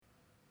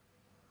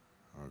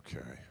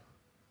Okay.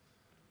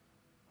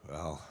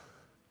 Well,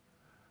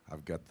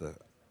 I've got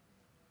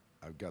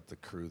the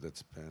crew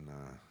that's been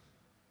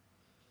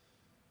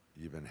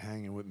you've been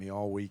hanging with me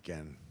all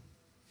weekend.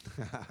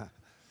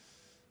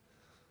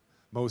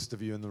 Most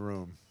of you in the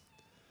room.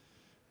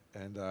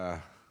 And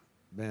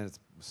man, it's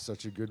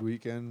such a good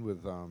weekend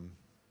with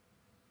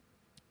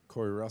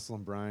Corey Russell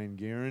and Brian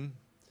Guerin.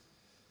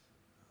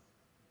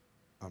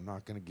 I'm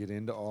not going to get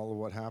into all of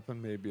what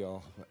happened. Maybe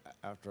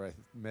after I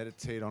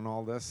meditate on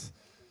all this,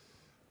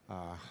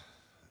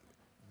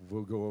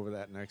 we'll go over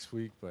that next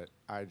week. But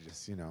I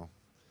just,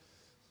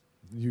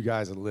 you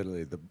guys are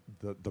literally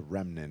the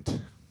remnant.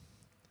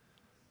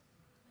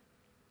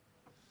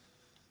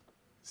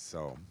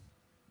 So,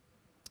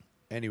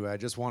 anyway, I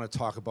just want to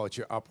talk about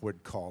your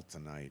upward call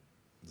tonight.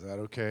 Is that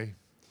okay?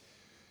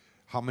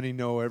 How many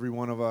know every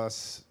one of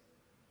us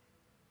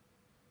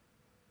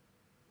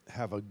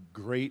have a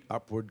great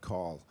upward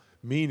call?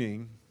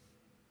 Meaning,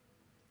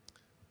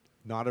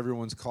 not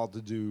everyone's called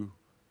to do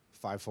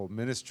fivefold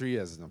ministry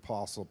as an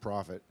apostle,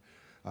 prophet,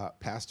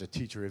 pastor,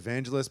 teacher,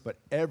 evangelist, but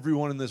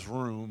everyone in this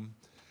room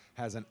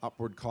has an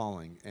upward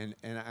calling. And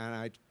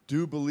I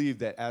do believe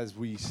that as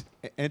we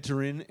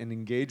enter in and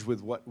engage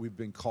with what we've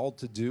been called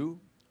to do,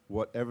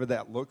 whatever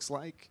that looks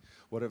like,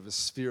 whatever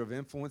sphere of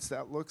influence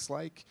that looks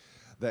like,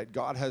 that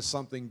God has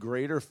something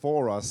greater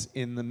for us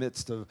in the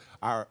midst of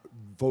our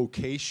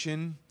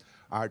vocation,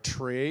 our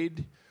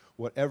trade,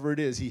 whatever it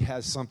is, he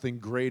has something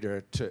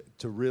greater to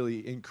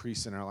really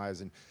increase in our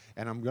lives. And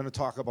I'm going to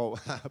talk about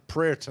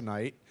prayer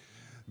tonight,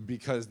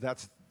 because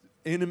that's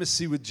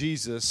intimacy with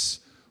Jesus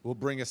will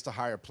bring us to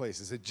higher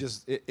places.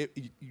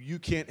 You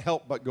can't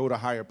help but go to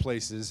higher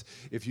places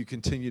if you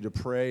continue to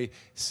pray,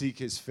 seek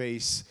his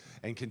face,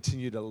 and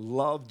continue to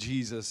love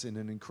Jesus in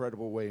an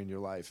incredible way in your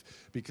life.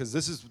 Because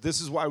this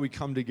is why we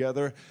come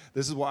together.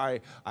 This is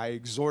why I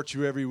exhort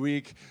you every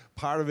week.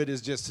 Part of it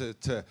is just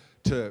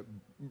to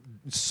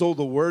sow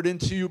the word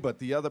into you, but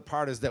the other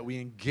part is that we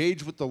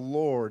engage with the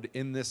Lord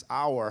in this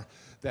hour,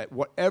 that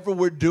whatever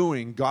we're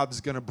doing, God's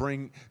going to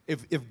bring.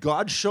 If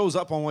God shows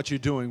up on what you're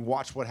doing,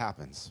 watch what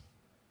happens.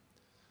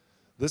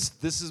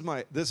 This is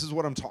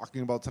what I'm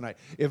talking about tonight.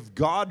 If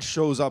God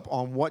shows up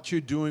on what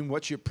you're doing,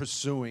 what you're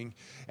pursuing,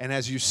 and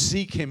as you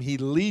seek him, he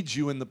leads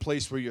you in the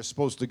place where you're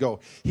supposed to go.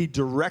 He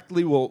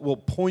directly will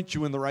point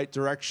you in the right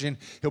direction.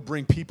 He'll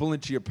bring people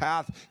into your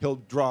path. He'll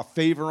draw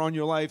favor on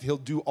your life. He'll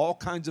do all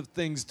kinds of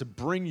things to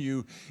bring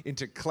you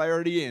into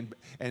clarity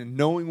and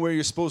knowing where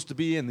you're supposed to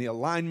be, and the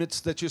alignments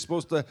that you're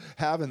supposed to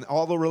have, and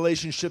all the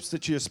relationships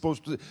that you're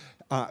supposed to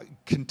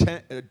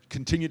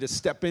continue to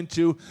step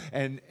into,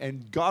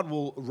 and God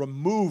will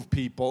remove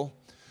people,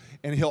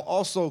 and he'll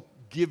also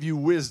give you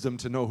wisdom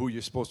to know who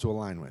you're supposed to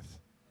align with.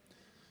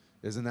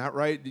 Isn't that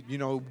right?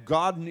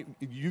 God,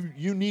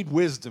 you need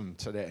wisdom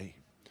today.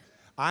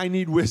 I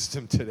need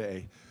wisdom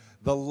today.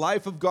 The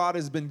life of God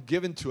has been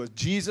given to us.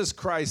 Jesus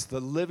Christ, the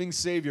living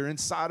Savior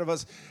inside of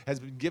us, has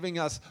been giving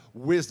us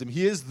wisdom.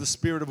 He is the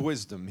spirit of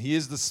wisdom. He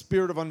is the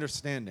spirit of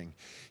understanding.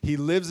 He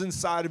lives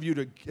inside of you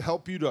to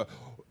help you to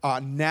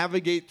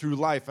navigate through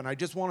life. And I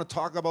just want to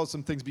talk about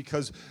some things,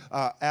 because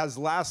as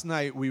last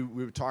night we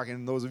were talking,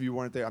 and those of you who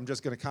weren't there, I'm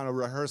just going to kind of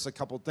rehearse a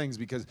couple things,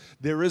 because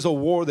there is a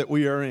war that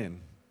we are in.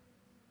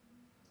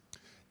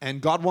 And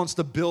God wants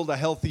to build a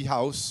healthy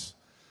house.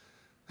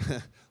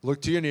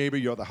 Look to your neighbor.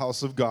 You're the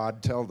house of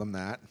God. Tell them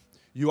that.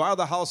 You are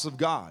the house of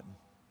God.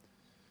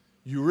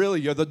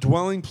 You're the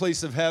dwelling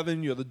place of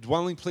heaven. You're the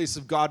dwelling place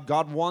of God.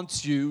 God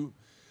wants you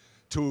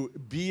to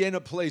be in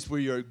a place where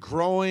you're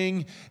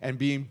growing and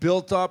being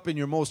built up in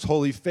your most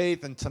holy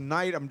faith. And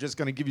tonight, I'm just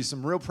going to give you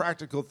some real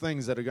practical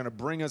things that are going to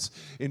bring us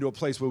into a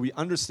place where we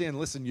understand,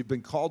 listen, you've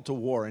been called to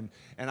war. And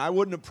I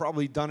wouldn't have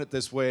probably done it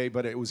this way,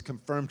 but it was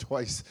confirmed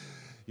twice.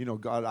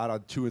 God, out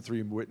of 2 or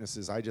 3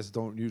 witnesses, I just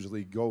don't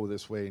usually go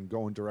this way and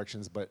go in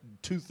directions. But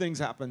 2 things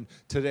happened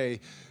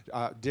today.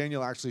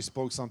 Daniel actually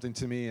spoke something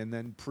to me, and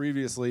then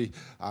previously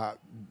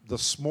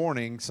this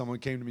morning, someone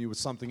came to me with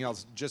something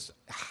else, just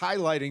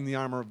highlighting the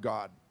armor of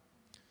God.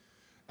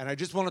 And I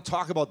just want to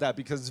talk about that,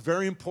 because it's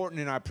very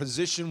important in our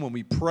position when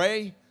we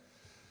pray.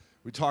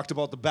 We talked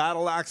about the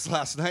battle axe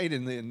last night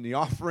in the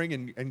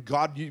offering, and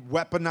God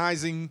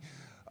weaponizing.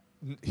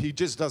 He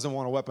just doesn't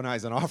want to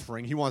weaponize an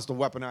offering. He wants to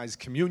weaponize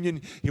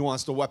communion. He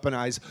wants to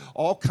weaponize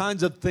all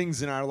kinds of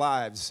things in our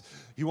lives.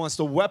 He wants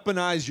to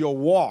weaponize your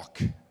walk.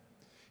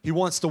 He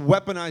wants to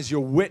weaponize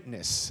your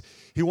witness.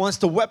 He wants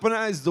to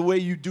weaponize the way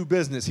you do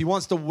business. He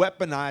wants to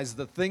weaponize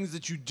the things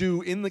that you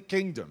do in the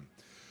kingdom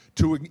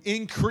to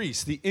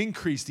increase, the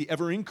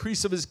ever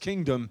increase of his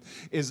kingdom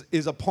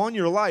is upon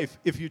your life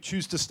if you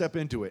choose to step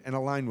into it and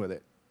align with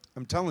it.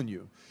 I'm telling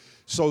you.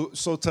 So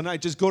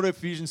tonight, just go to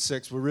Ephesians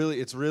 6.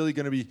 It's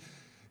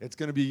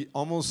going to be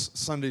almost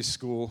Sunday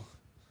school,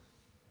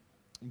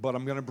 but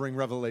I'm going to bring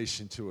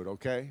revelation to it,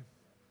 okay?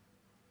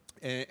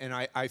 And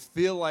I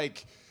feel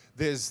like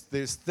there's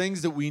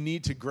things that we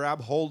need to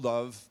grab hold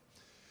of,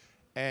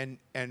 and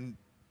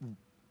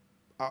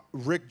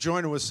Rick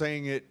Joyner was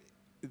saying it.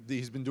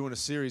 He's been doing a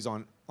series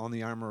on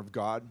the armor of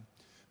God,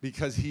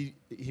 because he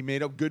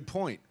made a good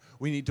point.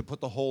 we need to put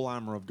the whole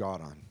armor of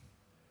God on.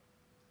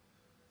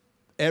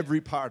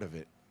 Every part of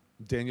it.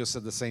 Daniel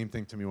said the same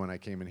thing to me when I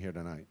came in here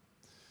tonight.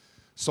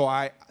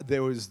 So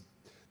there's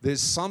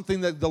something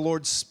that the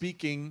Lord's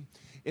speaking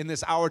in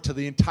this hour to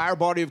the entire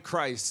body of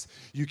Christ.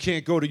 You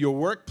can't go to your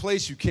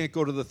workplace. You can't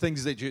go to the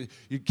things that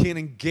you can't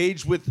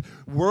engage with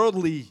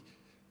worldly,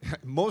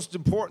 most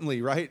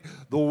importantly, right?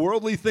 The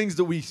worldly things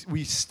that we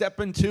step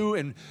into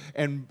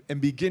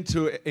and begin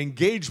to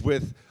engage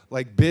with,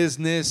 like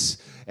business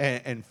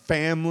and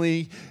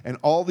family and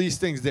all these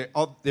things,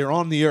 they're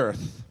on the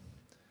earth.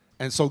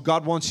 And so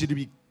God wants you to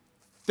be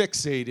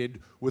fixated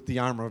with the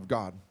armor of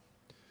God,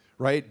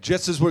 right?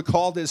 Just as we're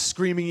called as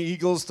screaming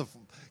eagles to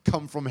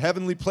come from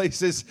heavenly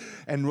places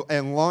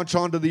and launch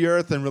onto the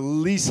earth and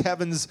release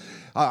heaven's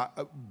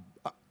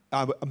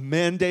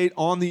mandate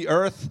on the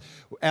earth,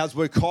 as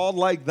we're called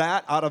like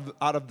that out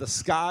of the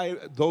sky,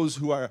 those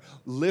who are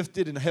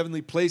lifted in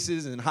heavenly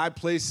places and high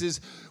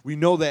places, we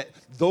know that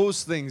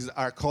those things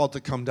are called to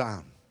come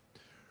down.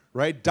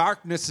 Right?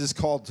 Darkness is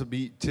called to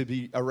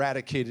be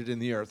eradicated in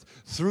the earth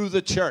through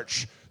the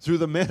church, through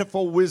the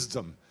manifold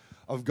wisdom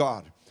of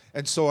God.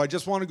 And so I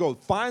just want to go,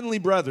 finally,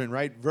 brethren,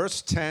 right?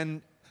 Verse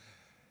 10,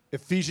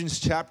 Ephesians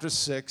chapter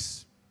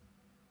 6.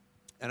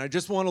 And I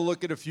just want to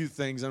look at a few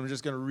things. I'm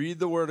just going to read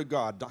the Word of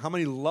God. How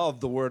many love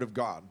the Word of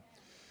God?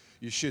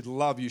 You should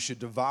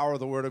devour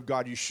the Word of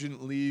God. You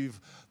shouldn't leave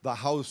the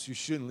house. You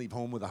shouldn't leave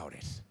home without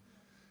it.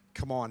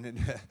 Come on. And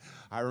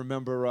I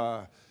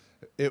remember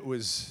it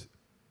was...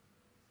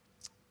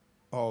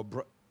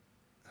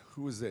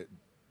 who was it?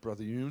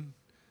 Brother Yoon?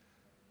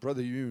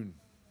 Brother Yoon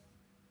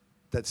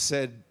that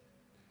said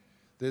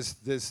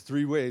there's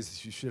three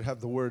ways. You should have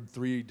the word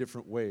three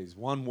different ways.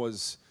 One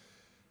was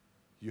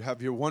you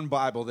have your one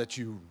Bible that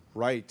you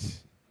write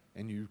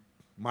and you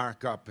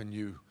mark up and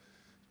you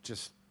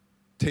just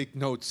take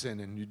notes in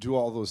and you do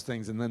all those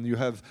things. And then you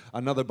have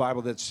another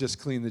Bible that's just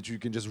clean that you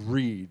can just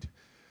read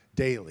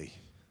daily.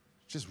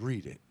 Just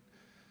read it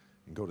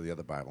and go to the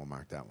other Bible and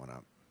mark that one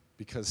up.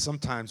 Because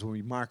sometimes when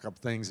we mark up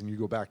things and you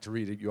go back to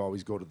read it, you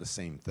always go to the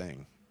same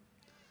thing.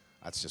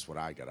 That's just what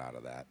I got out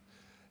of that.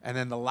 And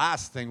then the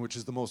last thing, which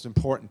is the most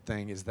important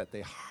thing, is that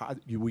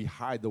we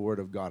hide the Word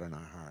of God in our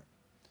heart.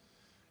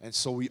 And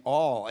so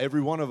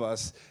every one of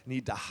us,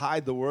 need to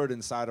hide the Word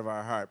inside of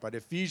our heart. But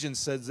Ephesians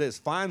says this,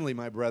 finally,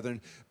 my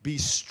brethren, be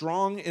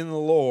strong in the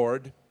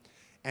Lord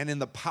and in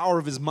the power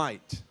of His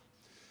might.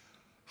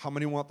 How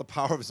many want the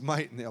power of His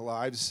might in their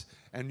lives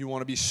and you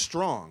want to be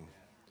strong?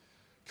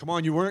 Come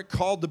on, you weren't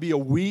called to be a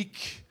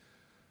weak,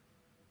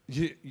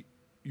 you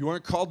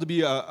weren't called to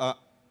be a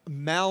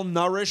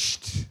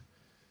malnourished.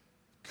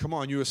 Come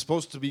on, you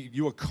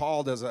were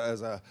called as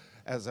a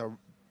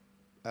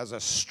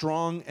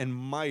strong and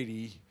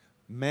mighty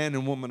man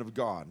and woman of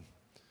God.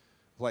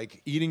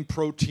 Like eating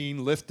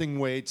protein, lifting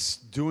weights,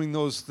 doing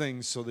those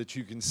things so that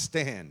you can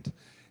stand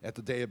at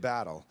the day of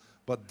battle.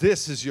 But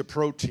this is your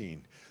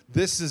protein.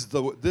 This is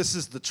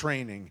the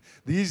training.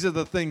 These are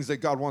the things that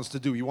God wants to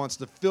do. He wants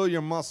to fill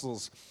your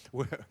muscles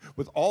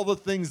with all the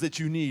things that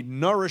you need.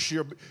 Nourish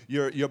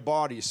your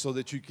body so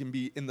that you can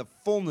be in the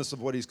fullness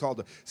of what He's called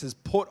to. It says,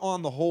 put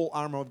on the whole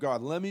armor of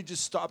God. Let me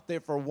just stop there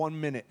for 1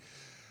 minute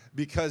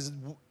because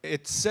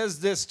it says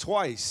this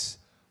twice.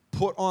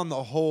 Put on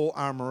the whole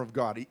armor of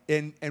God.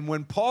 And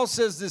when Paul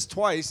says this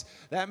twice,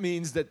 that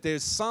means that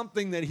there's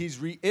something that he's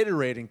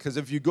reiterating. Because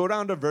if you go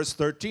down to verse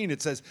 13,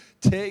 it says,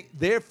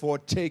 therefore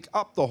take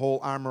up the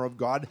whole armor of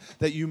God,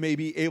 that you may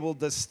be able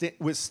to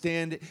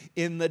withstand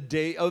in the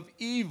day of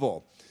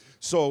evil.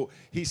 So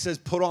he says,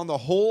 put on the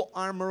whole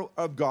armor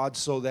of God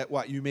so that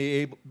what? You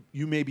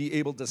may be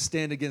able to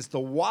stand against the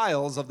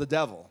wiles of the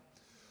devil.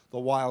 The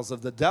wiles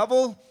of the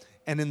devil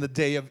and in the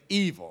day of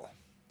evil.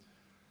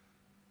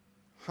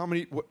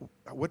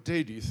 What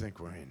day do you think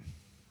we're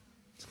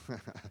in?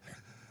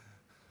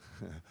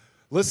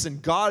 Listen,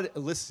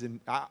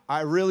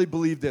 I really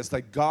believe this,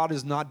 that God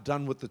is not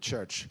done with the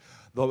church.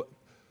 The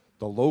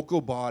local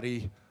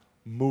body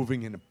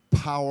moving in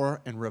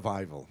power and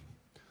revival.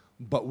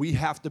 But we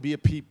have to be a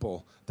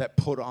people that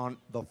put on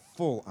the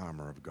full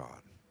armor of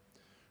God.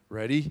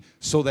 Ready?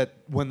 So that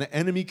when the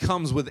enemy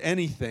comes with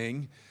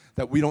anything,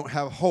 that we don't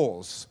have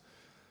holes.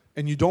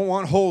 And you don't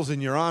want holes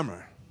in your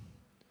armor.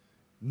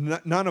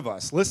 None of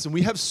us. Listen,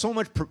 we have so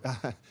much,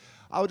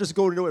 I'll just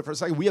go into it for a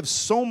second. We have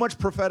so much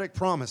prophetic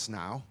promise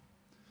now.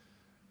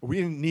 We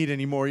didn't need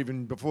any more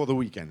even before the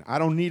weekend. I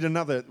don't need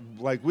another,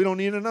 we don't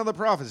need another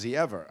prophecy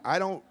ever. I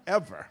don't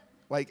ever.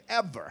 I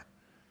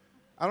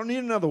don't need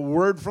another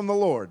word from the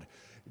Lord.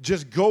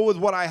 Just go with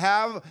what I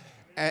have,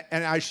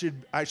 and I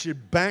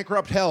should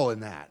bankrupt hell in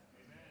that.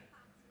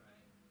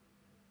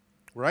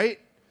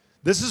 Right?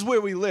 This is where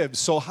we live.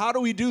 So how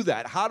do we do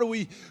that? How do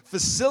we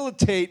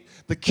facilitate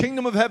the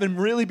kingdom of heaven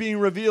really being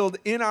revealed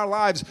in our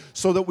lives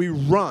so that we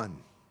run?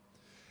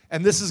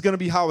 And this is going to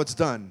be how it's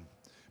done.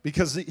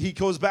 Because he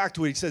goes back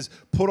to it. He says,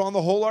 put on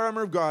the whole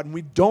armor of God. And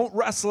we don't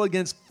wrestle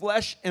against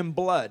flesh and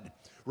blood.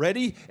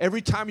 Ready?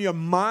 Every time your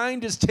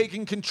mind is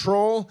taking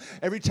control,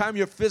 every time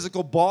your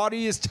physical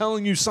body is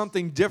telling you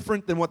something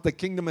different than what the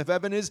kingdom of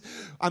heaven is,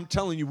 I'm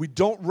telling you, we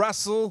don't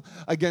wrestle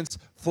against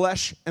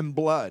flesh and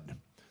blood.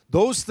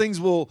 Those things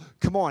will,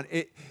 come on,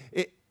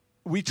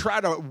 we try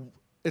to,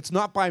 it's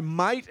not by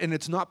might and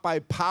it's not by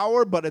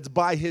power, but it's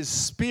by his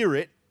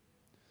Spirit.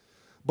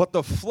 But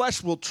the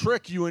flesh will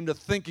trick you into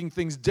thinking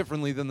things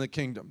differently than the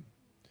kingdom.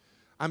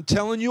 I'm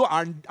telling you,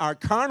 our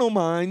carnal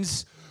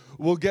minds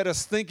will get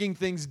us thinking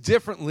things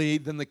differently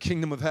than the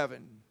kingdom of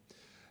heaven.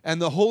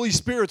 And the Holy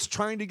Spirit's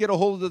trying to get a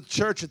hold of the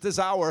church at this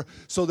hour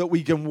so that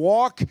we can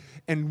walk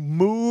and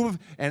move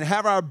and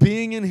have our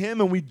being in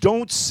him, and we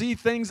don't see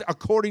things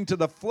according to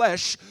the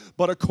flesh,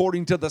 but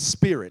according to the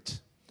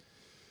Spirit.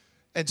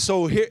 And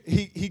so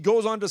he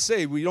goes on to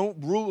say, we don't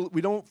rule,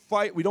 we don't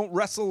fight, we don't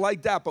wrestle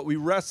like that, but we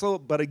wrestle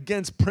but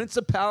against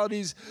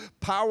principalities,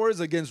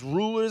 powers, against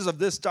rulers of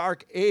this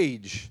dark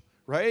age,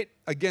 right?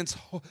 Against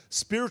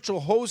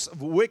spiritual hosts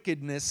of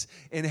wickedness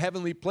in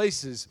heavenly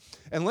places.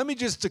 And let me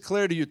just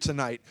declare to you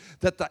tonight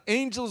that the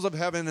angels of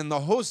heaven and the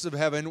hosts of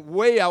heaven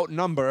way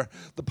outnumber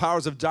the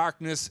powers of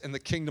darkness and the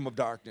kingdom of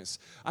darkness.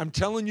 I'm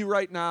telling you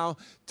right now,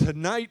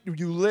 tonight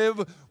you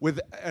live with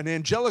an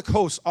angelic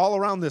host all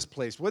around this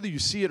place, whether you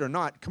see it or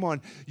not. Come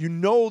on, you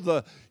know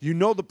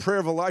the prayer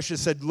of Elisha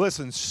said,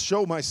 listen,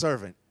 show my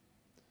servant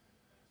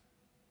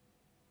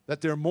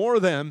that there are more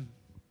of them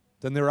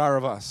than there are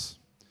of us.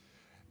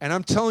 And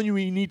I'm telling you,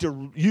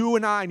 you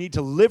and I need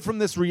to live from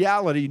this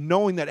reality,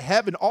 knowing that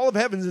heaven, all of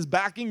heaven is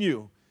backing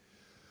you.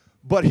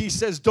 But he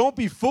says, don't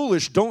be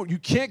foolish. You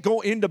can't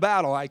go into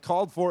battle. I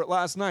called for it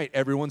last night.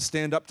 Everyone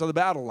stand up to the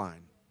battle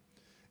line.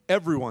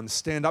 Everyone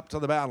stand up to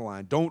the battle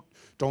line. Don't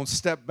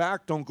step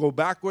back. Don't go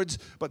backwards,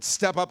 but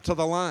step up to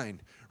the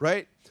line,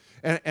 right?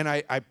 And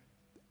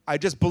I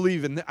just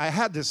believe in. I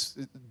had this.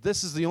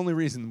 This is the only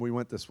reason we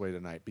went this way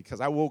tonight, because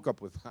I woke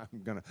up with.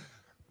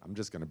 I'm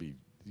just gonna be.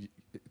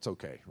 It's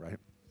okay, right?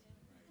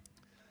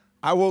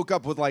 I woke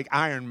up with like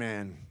Iron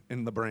Man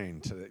in the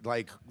brain,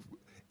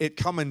 it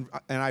coming,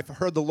 and I've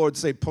heard the Lord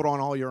say, put on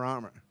all your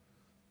armor.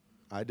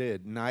 I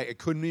did, and I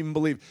couldn't even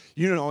believe,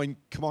 and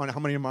come on, how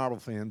many are Marvel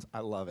fans?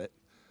 I love it.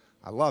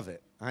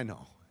 I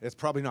know. It's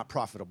probably not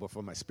profitable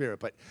for my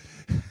spirit, but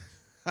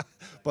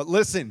but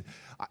listen,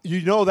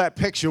 that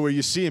picture where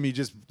you see him, he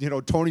just,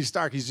 Tony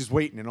Stark, he's just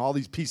waiting, and all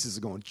these pieces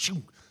are going,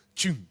 choom,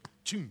 choom,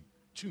 choom,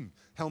 choom.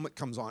 Helmet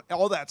comes on,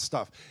 all that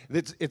stuff.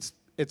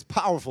 It's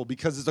powerful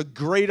because it's a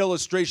great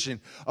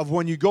illustration of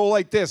when you go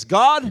like this,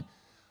 God,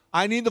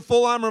 I need the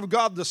full armor of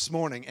God this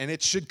morning, and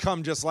it should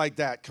come just like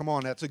that. Come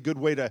on, that's a good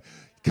way to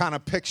kind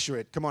of picture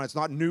it. Come on, it's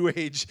not New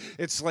Age.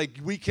 It's like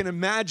we can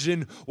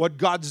imagine what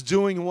God's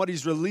doing and what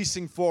he's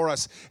releasing for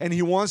us, and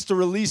he wants to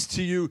release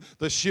to you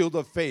the shield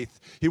of faith.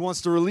 He wants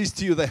to release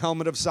to you the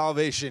helmet of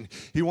salvation.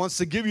 He wants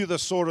to give you the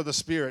sword of the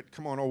Spirit,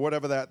 come on, or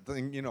whatever that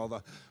thing,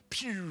 the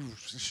pew,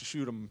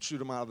 shoot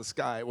them out of the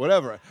sky,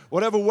 whatever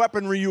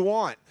weaponry you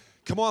want.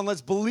 Come on, let's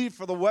believe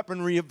for the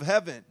weaponry of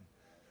heaven,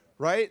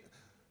 right?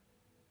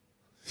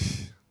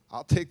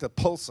 I'll take the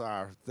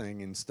pulsar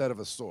thing instead of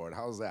a sword.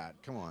 How's that?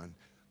 Come on.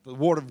 The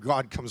word of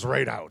God comes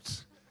right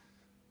out.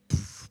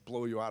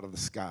 Blow you out of the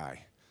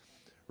sky,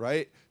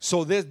 right?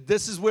 So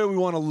this is where we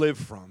want to live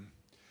from.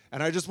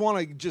 And I just want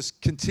to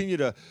just continue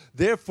to,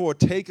 therefore,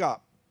 take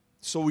up.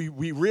 So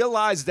we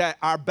realize that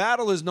our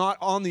battle is not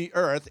on the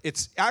earth.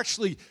 It's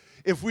actually...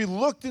 If we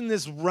looked in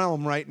this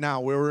realm right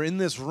now, where we're in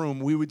this room,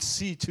 we would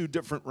see two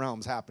different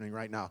realms happening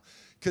right now.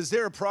 Because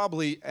there are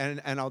probably, and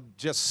I'll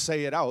just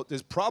say it out,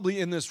 there's probably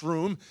in this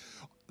room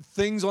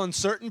things on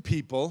certain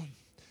people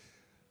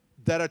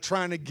that are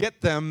trying to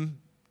get them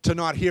to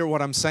not hear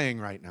what I'm saying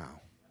right now.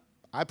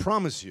 I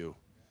promise you.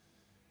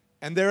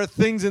 And there are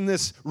things in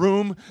this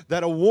room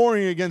that are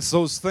warring against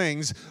those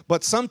things,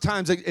 but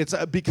sometimes it's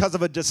because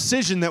of a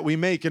decision that we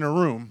make in a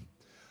room,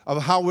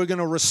 of how we're going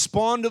to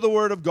respond to the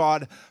Word of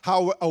God,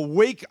 how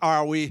awake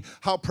are we,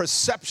 how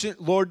perception,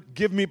 Lord,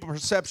 give me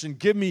perception,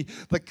 give me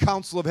the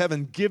counsel of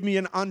heaven, give me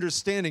an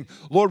understanding.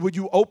 Lord, would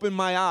you open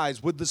my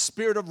eyes? Would the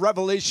spirit of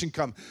revelation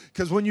come?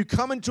 Because when you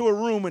come into a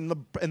room and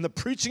the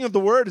preaching of the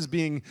Word is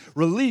being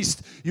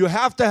released, you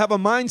have to have a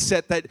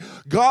mindset that,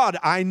 God,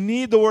 I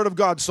need the Word of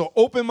God, so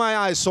open my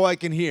eyes so I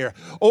can hear.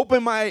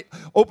 Open my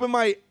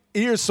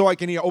ears so I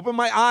can hear. Open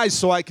my eyes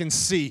so I can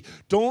see.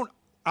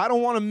 I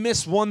don't want to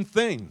miss one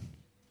thing.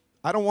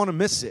 I don't want to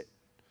miss it.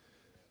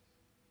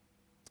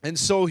 And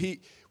so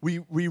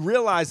we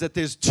realize that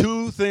there's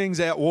two things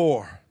at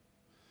war.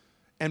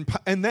 And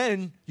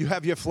then you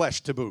have your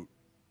flesh to boot.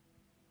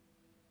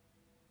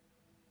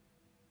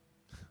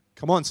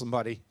 Come on,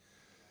 somebody.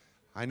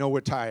 I know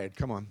we're tired.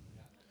 Come on.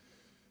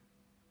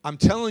 I'm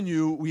telling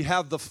you, we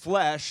have the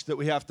flesh that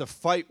we have to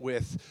fight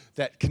with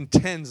that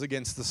contends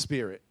against the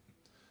Spirit.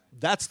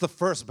 That's the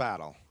first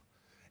battle.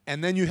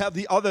 And then you have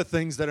the other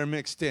things that are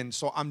mixed in.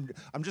 So I'm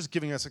just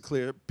giving us a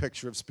clear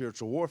picture of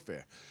spiritual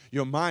warfare.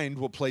 Your mind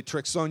will play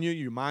tricks on you.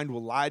 Your mind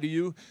will lie to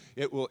you.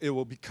 It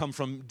will come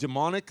from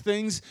demonic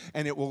things,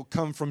 and it will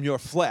come from your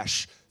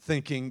flesh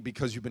thinking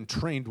because you've been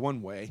trained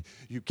one way,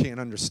 you can't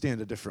understand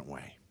a different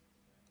way.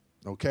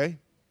 Okay?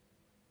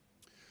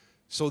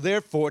 So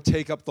therefore,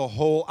 take up the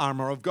whole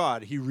armor of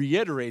God. He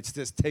reiterates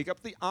this. Take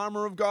up the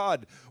armor of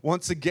God.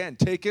 Once again,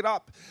 take it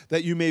up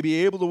that you may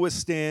be able to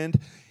withstand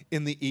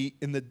in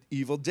the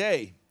evil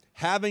day,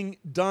 having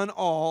done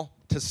all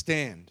to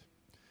stand.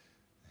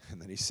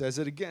 And then he says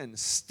it again.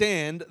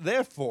 Stand,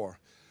 therefore.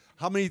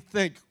 How many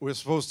think we're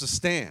supposed to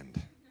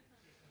stand?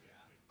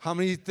 How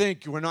many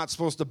think we're not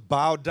supposed to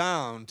bow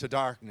down to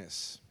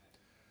darkness?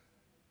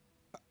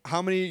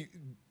 How many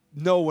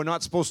know we're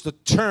not supposed to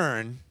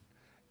turn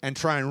and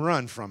try and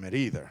run from it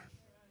either?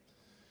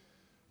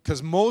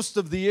 Because most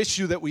of the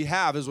issue that we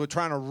have is we're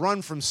trying to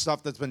run from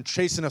stuff that's been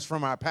chasing us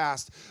from our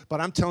past.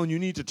 But I'm telling you, you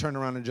need to turn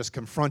around and just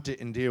confront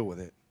it and deal with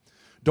it.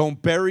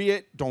 Don't bury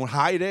it. Don't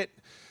hide it.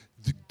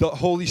 The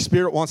Holy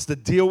Spirit wants to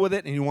deal with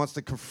it, and he wants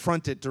to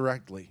confront it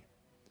directly.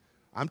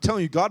 I'm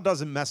telling you, God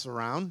doesn't mess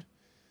around.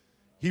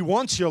 He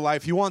wants your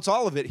life. He wants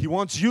all of it. He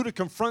wants you to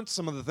confront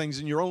some of the things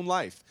in your own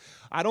life.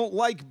 I don't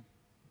like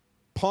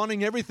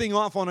pawning everything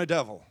off on a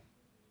devil.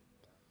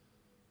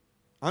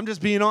 I'm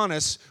just being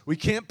honest. We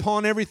can't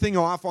pawn everything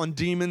off on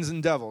demons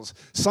and devils.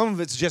 Some of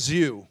it's just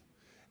you,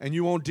 and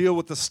you won't deal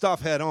with the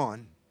stuff head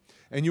on.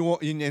 And you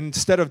won't,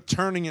 instead of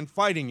turning and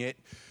fighting it,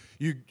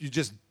 you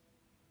just,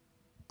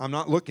 I'm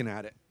not looking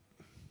at it.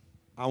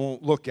 I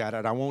won't look at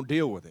it. I won't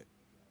deal with it.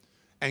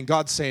 And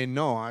God's saying,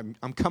 no,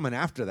 I'm coming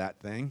after that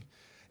thing.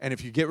 And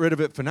if you get rid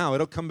of it for now,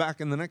 it'll come back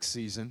in the next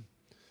season.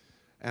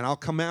 And I'll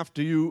come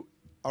after you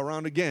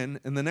around again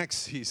in the next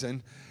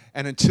season.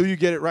 And until you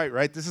get it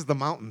right? This is the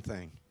mountain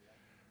thing,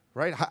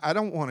 right? I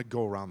don't want to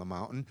go around the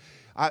mountain.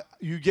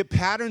 You get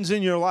patterns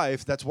in your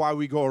life. That's why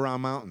we go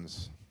around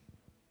mountains.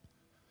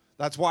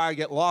 That's why I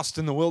get lost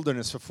in the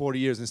wilderness for 40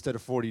 years instead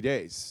of 40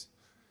 days.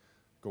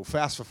 Go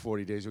fast for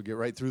 40 days. You'll get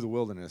right through the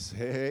wilderness.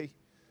 Hey,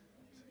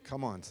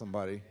 come on,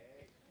 somebody.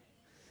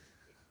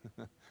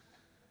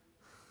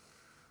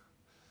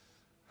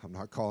 I'm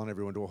not calling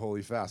everyone to a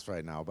holy fast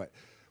right now, but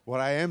what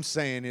I am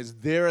saying is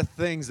there are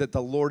things that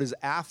the Lord is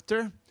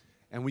after,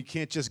 and we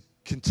can't just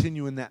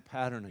continue in that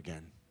pattern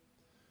again.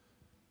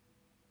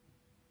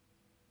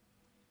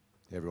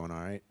 Everyone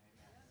all right?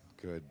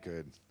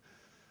 Good.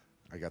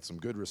 I got some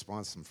good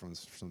response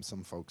from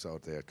some folks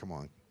out there. Come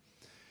on.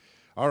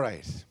 All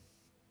right.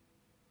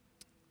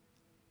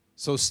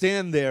 So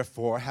stand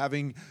therefore,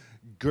 having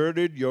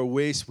girded your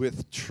waist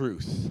with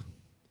truth,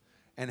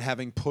 and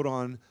having put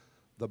on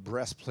the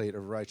breastplate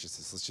of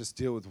righteousness. Let's just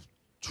deal with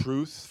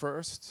truth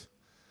first,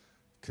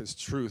 because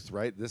truth,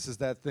 right? This is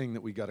that thing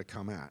that we got to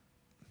come at.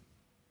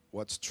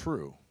 What's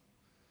true?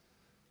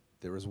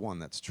 There is one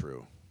that's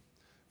true.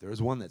 There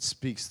is one that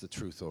speaks the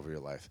truth over your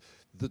life.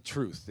 The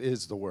truth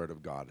is the word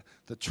of God.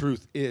 The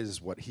truth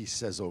is what he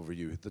says over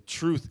you. The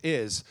truth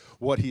is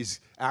what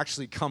he's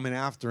actually coming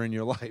after in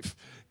your life.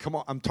 Come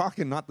on, I'm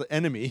talking not the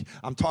enemy.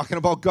 I'm talking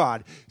about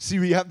God. See,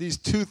 we have these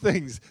two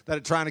things that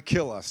are trying to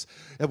kill us.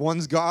 And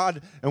one's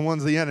God and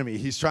one's the enemy.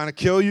 He's trying to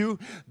kill you.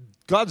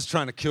 God's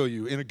trying to kill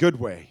you in a good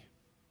way.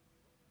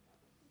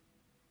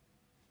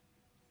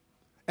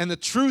 And the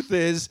truth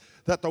is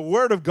that the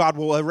word of God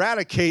will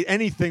eradicate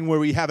anything where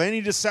we have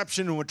any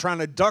deception and we're trying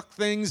to duck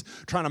things,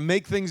 trying to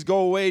make things go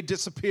away,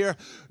 disappear.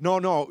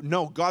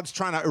 No. God's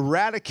trying to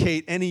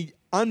eradicate any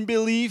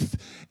unbelief,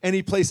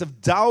 any place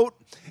of doubt,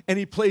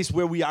 any place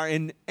where we are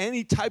in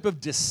any type of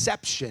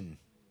deception.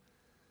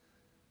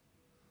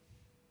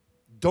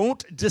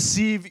 Don't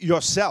deceive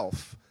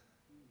yourself.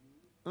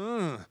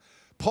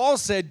 Paul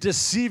said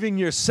deceiving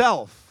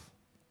yourself.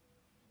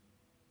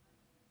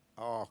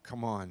 Oh,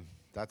 come on.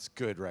 That's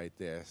good right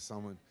there.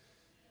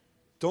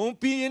 Don't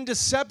be in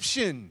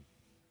deception.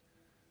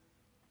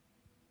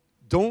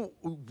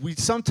 We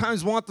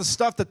sometimes want the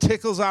stuff that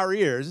tickles our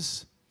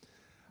ears.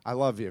 I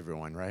love you,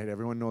 everyone, right?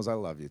 Everyone knows I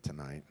love you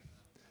tonight.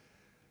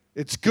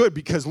 It's good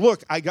because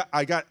look, I got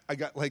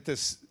like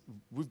this,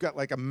 we've got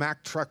like a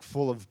Mack truck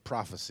full of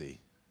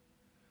prophecy.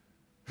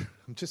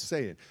 I'm just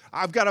saying.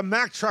 I've got a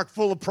Mack truck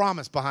full of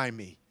promise behind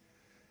me.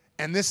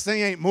 And this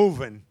thing ain't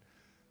moving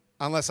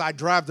unless I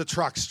drive the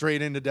truck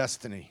straight into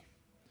destiny.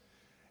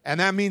 And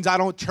that means I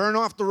don't turn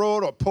off the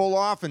road or pull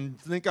off and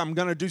think I'm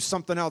going to do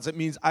something else. It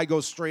means I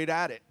go straight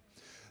at it.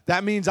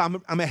 That means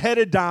I'm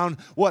headed down,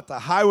 what? The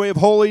highway of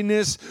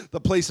holiness, the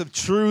place of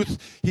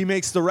truth. He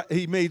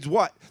made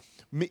what?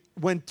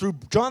 When through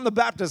John the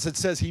Baptist, it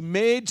says he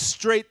made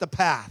straight the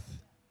path.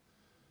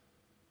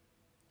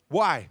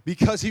 Why?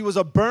 Because he was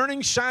a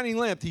burning, shining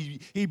lamp.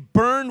 He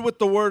burned with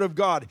the word of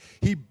God.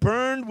 He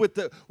burned with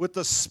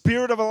the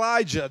spirit of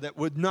Elijah that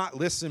would not,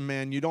 listen,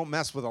 man, you don't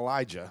mess with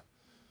Elijah.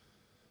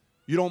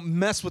 You don't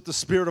mess with the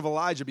spirit of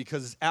Elijah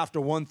because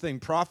after one thing,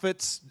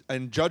 prophets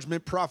and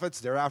judgment prophets,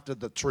 they're after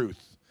the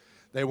truth.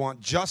 They want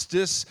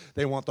justice,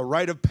 they want the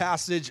rite of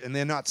passage, and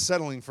they're not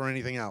settling for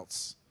anything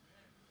else.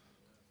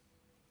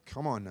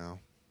 Come on now.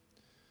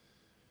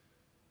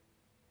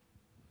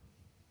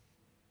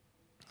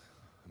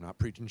 I'm not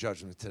preaching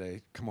judgment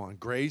today. Come on,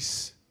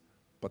 grace,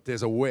 but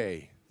there's a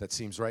way that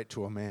seems right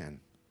to a man.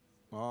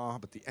 Oh,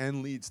 but the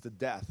end leads to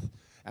death.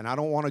 And I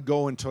don't want to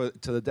go into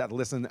the death.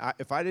 Listen,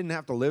 if I didn't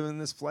have to live in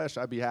this flesh,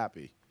 I'd be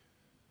happy.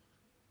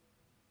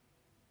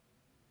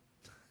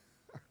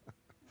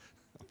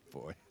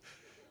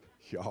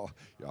 Y'all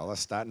are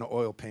starting to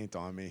oil paint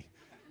on me.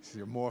 So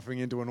you're morphing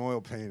into an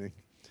oil painting.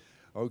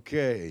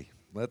 Okay,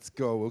 let's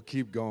go. We'll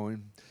keep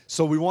going.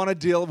 So we want to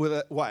deal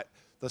with what?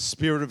 The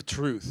spirit of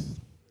truth.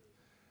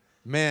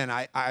 Man,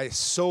 I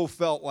so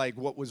felt like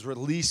what was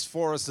released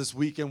for us this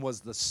weekend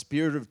was the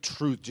spirit of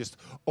truth. Just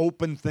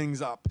open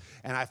things up.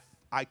 And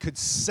I could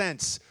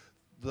sense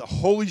the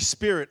Holy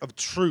Spirit of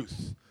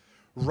truth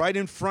right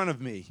in front of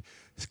me,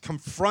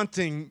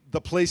 confronting the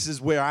places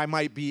where I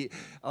might be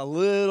a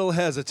little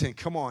hesitant.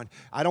 Come on.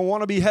 I don't want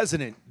to be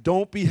hesitant.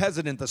 Don't be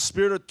hesitant. The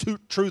spirit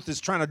of truth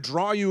is trying to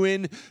draw you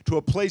in to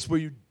a place where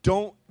you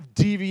don't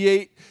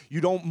deviate.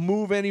 You don't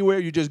move anywhere.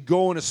 You just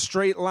go in a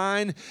straight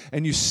line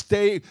and you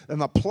stay.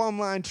 And the plumb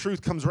line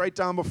truth comes right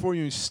down before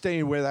you and you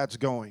stay where that's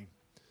going.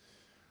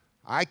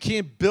 I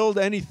can't build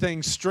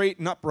anything straight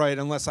and upright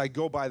unless I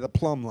go by the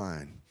plumb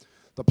line.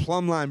 The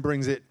plumb line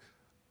brings it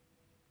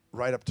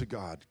right up to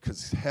God,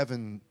 because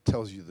heaven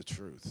tells you the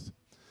truth.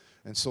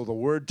 And so the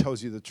Word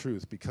tells you the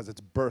truth because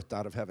it's birthed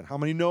out of heaven. How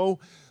many know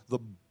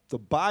the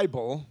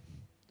Bible,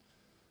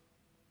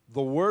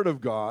 the Word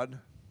of God,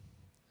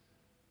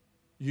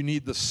 you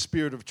need the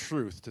Spirit of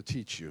truth to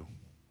teach you?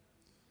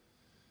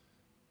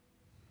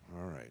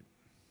 All right.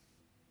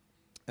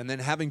 And then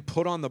having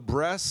put on the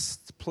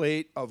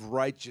breastplate of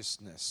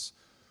righteousness.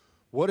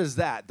 What is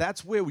that?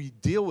 That's where we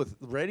deal with,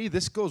 ready?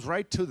 This goes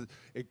right to,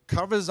 it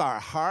covers our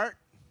heart.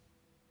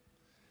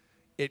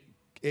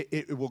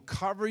 It will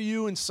cover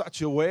you in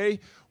such a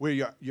way where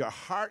your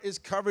heart is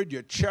covered,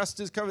 your chest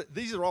is covered.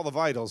 These are all the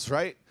vitals,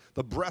 right?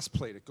 The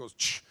breastplate, it goes,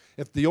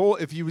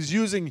 if he was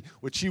using,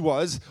 which he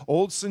was,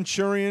 old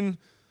centurion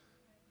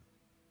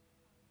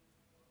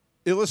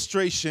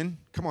illustration,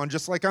 come on,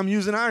 just like I'm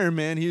using Iron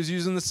Man, he was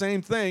using the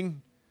same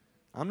thing.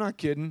 I'm not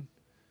kidding.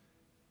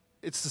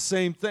 It's the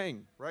same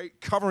thing, right?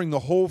 Covering the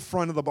whole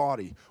front of the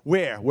body.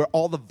 Where? Where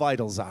all the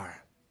vitals are.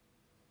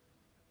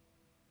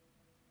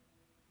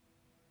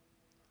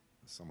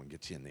 Someone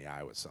gets you in the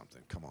eye with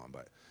something. Come on,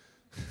 but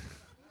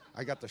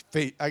I got the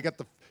faith. I got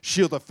the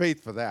shield of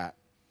faith for that.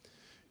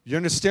 You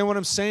understand what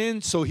I'm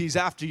saying? So he's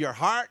after your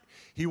heart.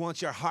 He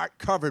wants your heart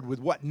covered with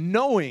what?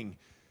 Knowing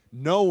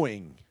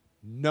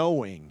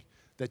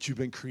that you've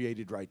been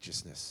created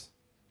righteousness.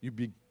 You've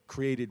been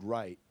created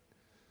right.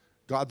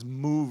 God's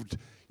moved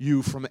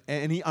you from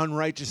any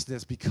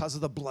unrighteousness because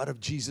of the blood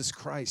of Jesus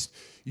Christ.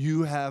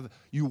 You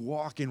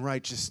walk in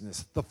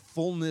righteousness, the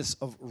fullness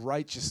of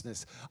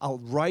righteousness. A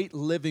right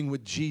living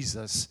with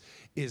Jesus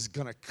is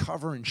going to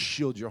cover and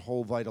shield your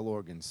whole vital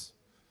organs.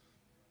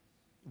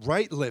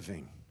 Right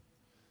living.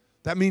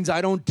 That means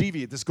I don't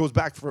deviate. This goes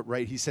back for it,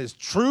 right? He says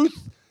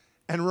truth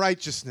and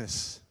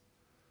righteousness.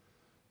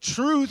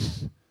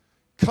 Truth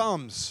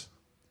comes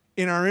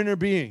in our inner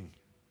being.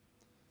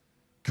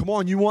 Come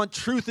on, you want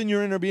truth in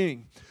your inner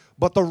being.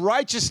 But the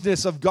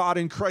righteousness of God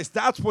in Christ,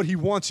 that's what he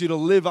wants you to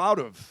live out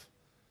of.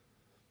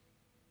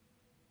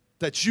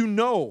 That you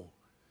know.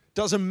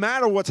 Doesn't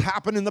matter what's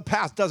happened in the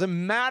past.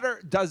 Doesn't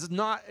matter,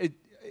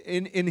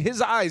 in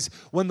his eyes,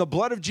 when the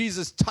blood of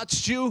Jesus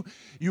touched you,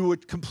 you were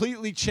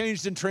completely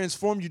changed and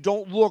transformed. You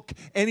don't look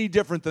any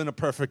different than a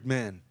perfect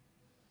man.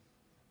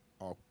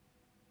 Oh,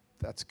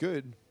 that's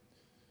good.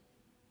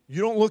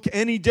 You don't look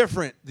any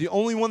different. The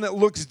only one that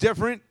looks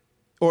different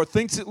or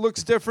thinks it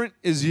looks different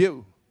is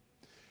you.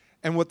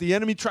 And what the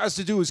enemy tries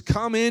to do is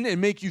come in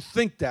and make you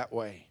think that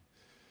way.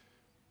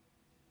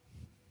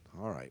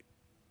 All right.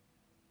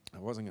 I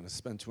wasn't going to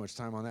spend too much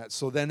time on that.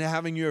 So then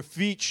having your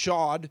feet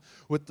shod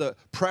with the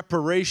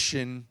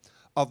preparation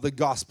of the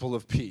gospel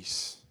of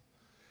peace.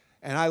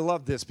 And I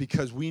love this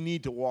because we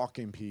need to walk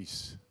in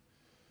peace.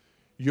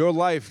 Your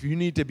life, you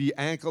need to be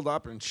ankled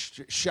up and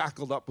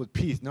shackled up with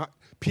peace,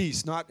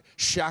 not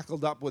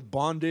shackled up with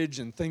bondage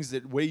and things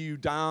that weigh you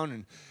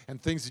down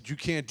and things that you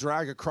can't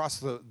drag across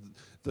the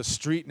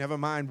street, never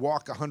mind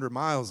walk 100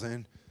 miles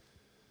in.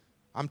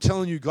 I'm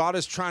telling you, God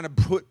is trying to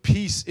put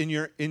peace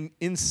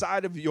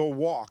inside of your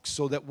walk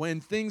so that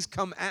when things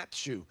come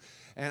at you,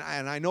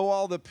 and I know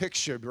all the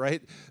picture,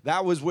 right?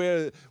 That was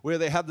where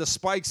they had the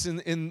spikes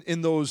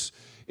in those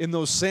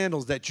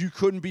sandals that you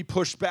couldn't be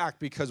pushed back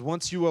because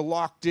once you were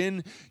locked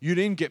in, you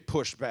didn't get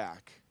pushed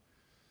back.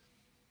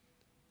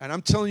 And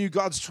I'm telling you,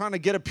 God's trying to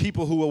get a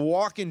people who will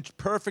walk in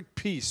perfect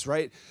peace,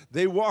 right?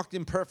 They walked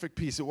in perfect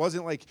peace. It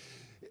wasn't like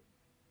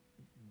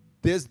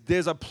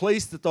there's a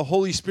place that the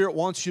Holy Spirit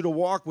wants you to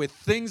walk with.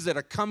 Things that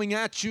are coming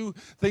at you,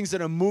 things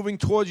that are moving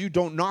towards you,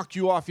 don't knock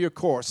you off your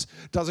course.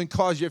 Doesn't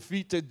cause your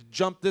feet to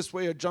jump this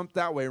way or jump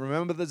that way.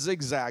 Remember the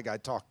zigzag I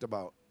talked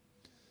about.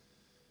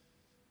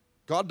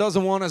 God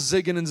doesn't want us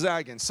zigging and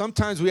zagging.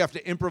 Sometimes we have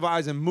to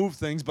improvise and move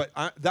things, but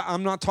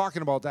I'm not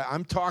talking about that.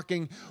 I'm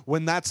talking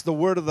when that's the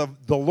word of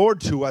the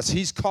Lord to us.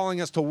 He's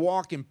calling us to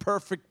walk in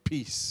perfect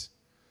peace.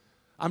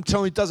 I'm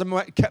telling you, it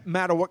doesn't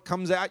matter what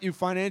comes at you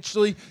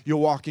financially, you're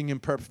walking in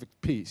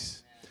perfect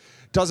peace.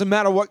 Doesn't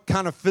matter what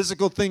kind of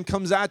physical thing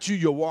comes at you,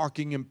 you're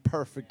walking in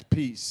perfect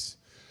peace.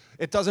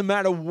 It doesn't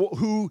matter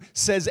who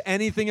says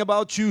anything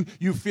about you.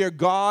 You fear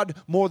God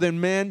more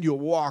than man. You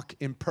walk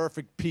in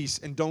perfect peace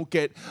and don't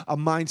get a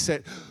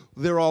mindset,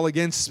 they're all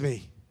against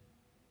me.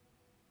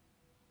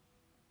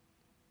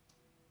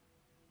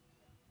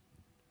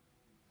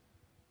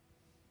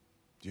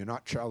 You're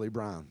not Charlie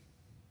Brown.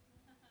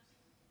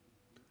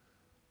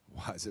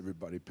 Why is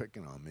everybody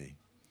picking on me?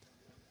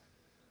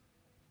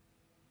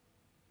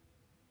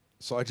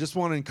 So I just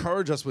want to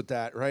encourage us with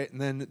that, right?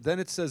 And then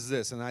it says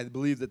this, and I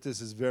believe that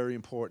this is very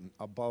important.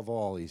 Above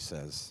all, he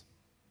says,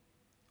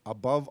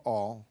 above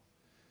all,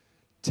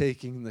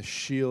 taking the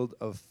shield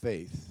of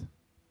faith,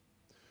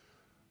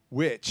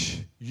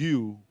 which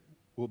you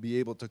will be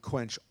able to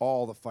quench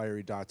all the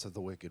fiery darts of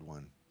the wicked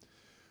one.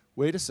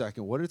 Wait a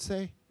second, what did it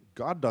say?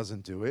 God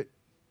doesn't do it.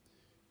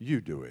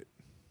 You do it.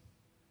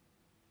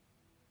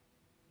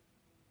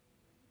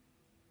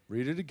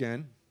 Read it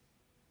again.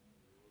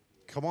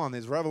 Come on,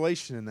 there's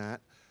revelation in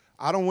that.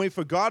 I don't wait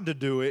for God to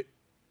do it.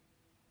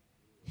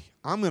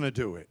 I'm going to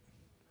do it.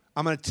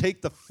 I'm going to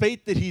take the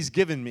faith that he's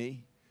given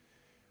me.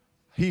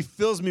 He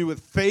fills me with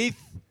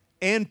faith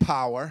and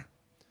power.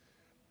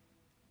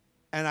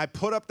 And I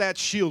put up that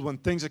shield when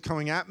things are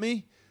coming at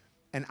me,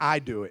 and I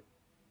do it.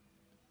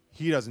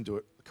 He doesn't do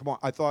it. Come on,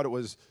 I thought it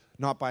was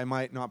not by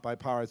might, not by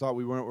power. I thought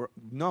we weren't.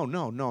 No.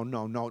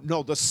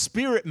 The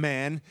spirit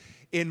man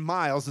in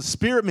Miles, the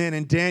spirit man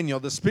in Daniel,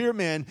 the spirit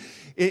man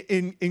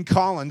in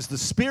Collins, the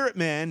spirit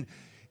man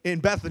in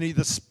Bethany,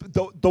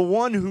 the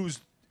one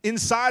who's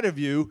inside of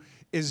you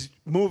is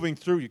moving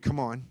through you. Come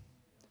on.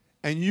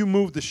 And you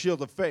move the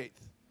shield of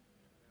faith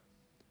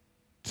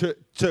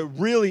to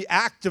really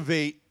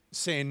activate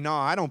saying, no,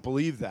 I don't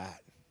believe that.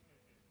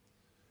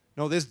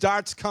 No, there's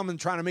darts coming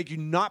trying to make you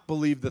not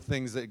believe the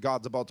things that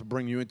God's about to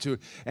bring you into.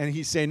 And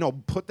he's saying, no,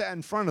 put that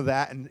in front of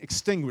that and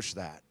extinguish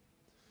that.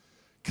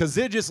 Because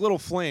they're just little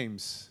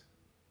flames.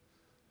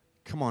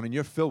 Come on, and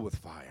you're filled with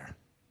fire.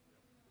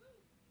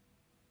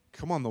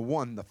 Come on,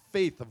 the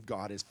faith of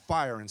God is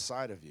fire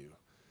inside of you.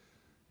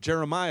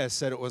 Jeremiah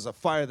said it was a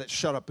fire that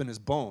shut up in his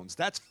bones.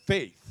 That's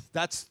faith.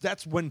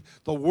 That's when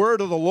the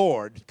word of the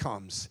Lord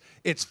comes.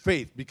 It's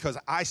faith, because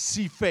I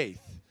see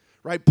faith.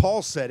 Right?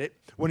 Paul said it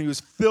when he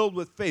was filled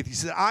with faith. He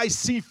said, I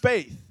see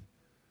faith.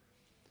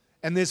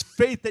 And there's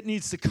faith that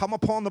needs to come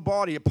upon the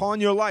body,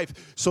 upon your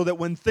life, so that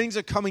when things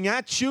are coming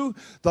at you,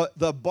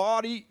 the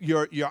body,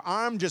 your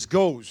arm just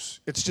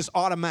goes. It's just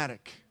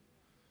automatic.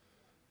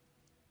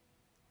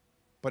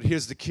 But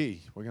here's the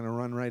key. We're going to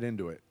run right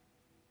into it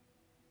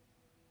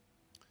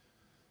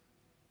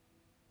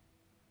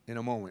in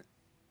a moment.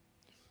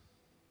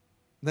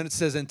 Then it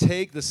says, and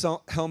take the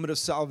helmet of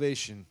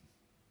salvation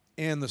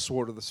and the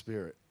sword of the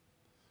Spirit.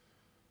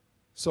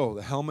 So,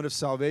 the helmet of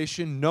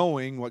salvation,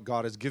 knowing what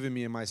God has given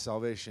me in my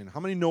salvation.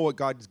 How many know what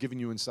God has given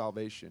you in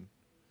salvation?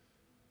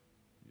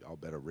 Y'all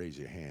better raise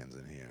your hands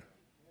in here.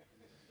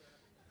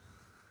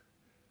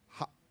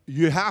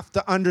 You have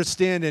to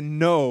understand and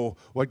know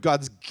what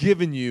God's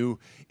given you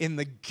in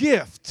the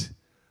gift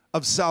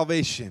of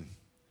salvation.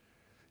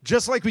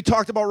 Just like we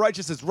talked about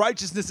righteousness.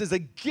 Righteousness is a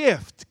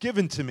gift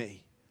given to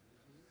me.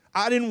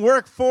 I didn't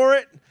work for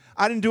it.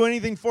 I didn't do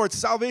anything for it.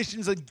 Salvation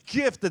is a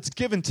gift that's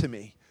given to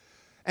me.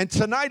 And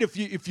tonight,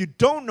 if you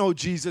don't know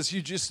Jesus,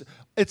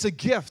 it's a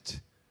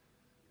gift.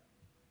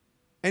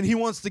 And he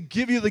wants to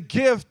give you the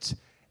gift,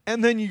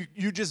 and then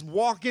you just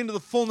walk into the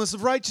fullness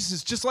of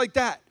righteousness, just like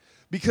that.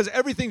 Because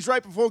everything's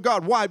right before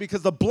God. Why?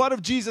 Because the blood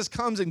of Jesus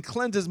comes and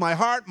cleanses my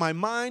heart, my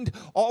mind,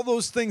 all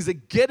those things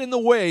that get in the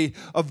way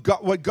of God,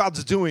 what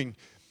God's doing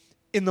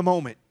in the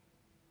moment.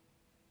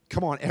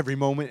 Come on, every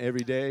moment,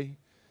 every day.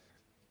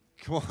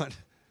 Come on.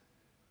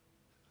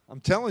 I'm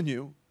telling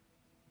you.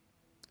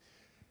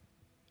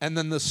 And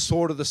then the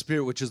sword of the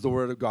Spirit, which is the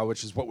word of God,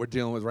 which is what we're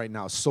dealing with right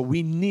now. So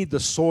we need the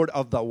sword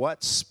of the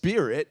what?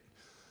 Spirit,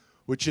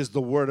 which is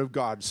the word of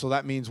God. So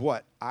that means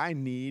what? I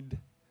need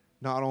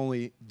not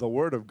only the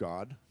word of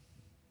God,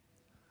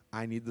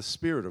 I need the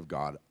Spirit of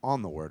God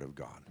on the word of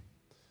God.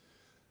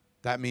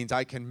 That means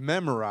I can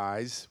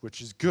memorize,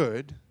 which is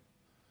good,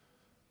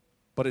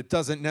 but it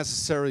doesn't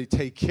necessarily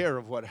take care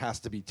of what has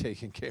to be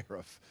taken care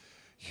of.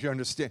 You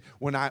understand?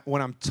 When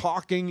I'm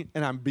talking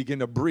and I begin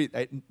to breathe,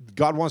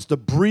 God wants to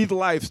breathe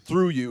life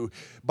through you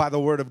by the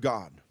word of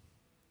God.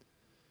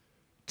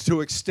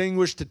 To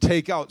extinguish, to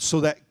take out,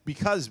 so that,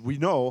 because we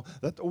know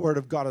that the word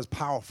of God is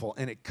powerful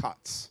and it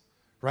cuts.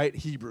 Right?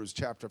 Hebrews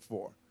chapter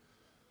 4.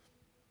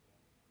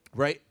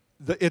 Right?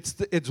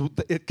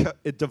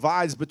 It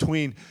divides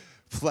between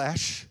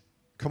flesh,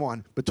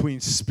 between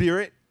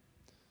spirit.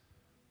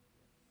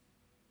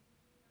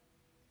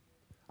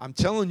 I'm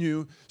telling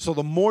you, so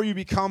the more you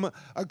become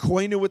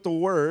acquainted with the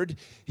word,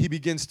 he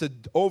begins to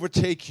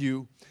overtake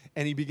you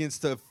and he begins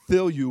to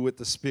fill you with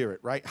the Spirit,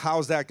 right?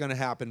 How's that going to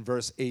happen?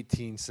 Verse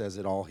 18 says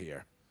it all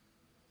here.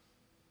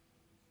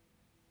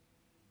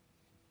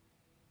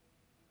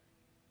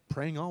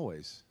 Praying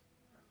always.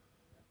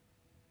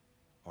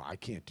 Oh, I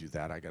can't do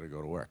that. I got to go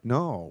to work.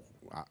 No,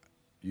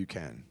 you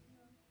can.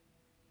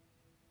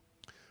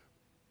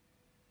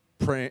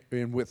 Pray,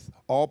 and with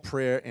all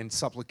prayer and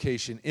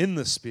supplication in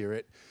the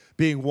Spirit,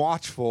 being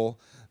watchful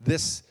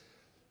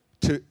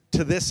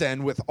to this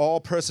end with all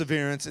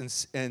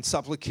perseverance and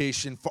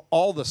supplication for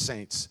all the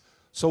saints.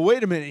 So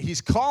wait a minute. He's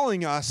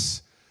calling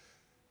us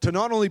to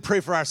not only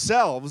pray for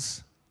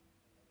ourselves,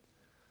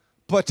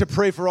 but to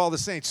pray for all the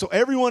saints. So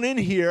everyone in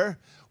here,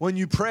 when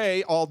you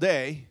pray all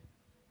day,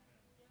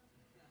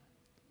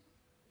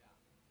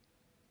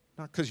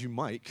 not because you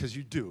might, because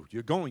you do.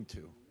 You're going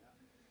to.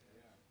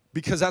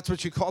 Because that's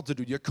what you're called to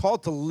do. You're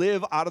called to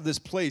live out of this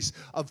place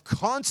of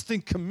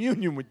constant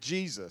communion with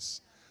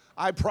Jesus.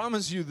 I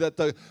promise you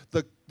that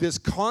this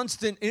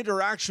constant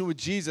interaction with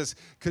Jesus,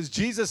 because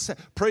Jesus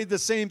prayed the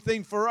same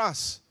thing for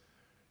us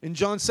in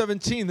John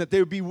 17, that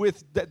we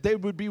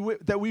would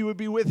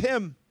be with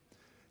him,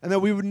 and that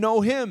we would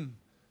know him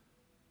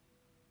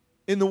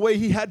in the way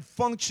he had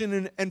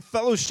function and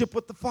fellowship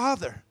with the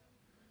Father.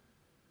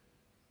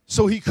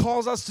 So he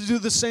calls us to do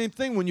the same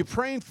thing. When you're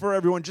praying for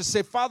everyone, just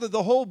say, Father,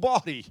 the whole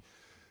body,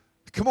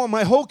 come on,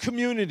 my whole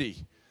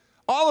community,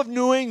 all of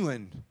New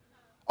England,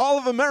 all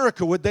of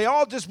America, would they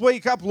all just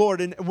wake up,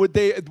 Lord, and would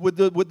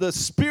the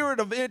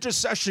spirit of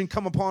intercession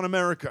come upon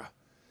America?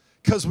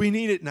 Because we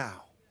need it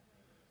now.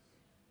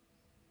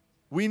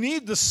 We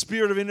need the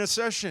spirit of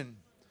intercession.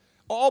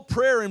 All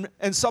prayer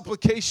and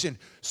supplication.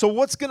 So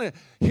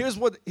here's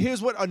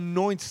what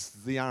anoints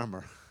the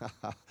armor.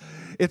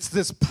 It's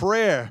this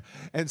prayer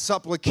and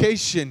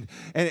supplication,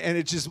 and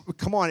it just,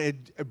 come on,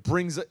 it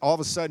brings it, all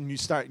of a sudden you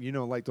start,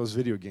 like those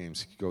video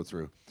games you go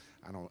through.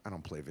 I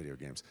don't play video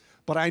games,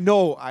 but I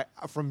know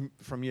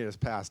from years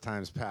past,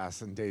 times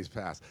past, and days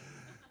past,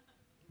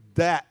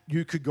 that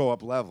you could go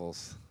up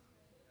levels.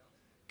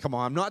 Come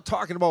on, I'm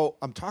talking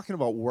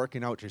about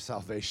working out your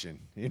salvation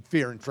in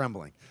fear and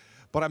trembling.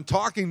 But I'm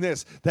talking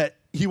that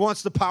he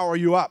wants to power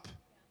you up.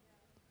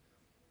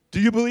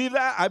 Do you believe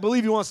that? I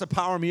believe he wants to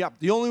power me up.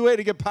 The only way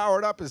to get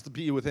powered up is to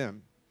be with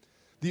him.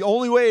 The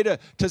only way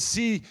to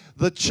see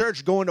the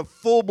church go into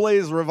full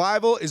blaze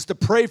revival is to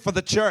pray for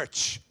the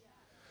church.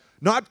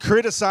 Not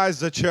criticize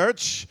the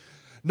church.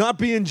 Not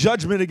be in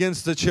judgment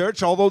against the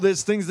church, although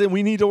there's things that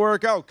we need to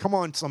work out. Come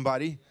on,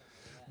 somebody.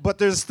 But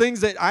there's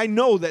things that I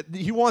know that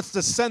he wants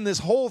to send this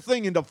whole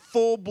thing into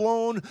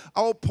full-blown,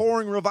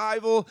 outpouring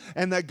revival,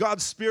 and that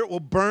God's Spirit will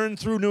burn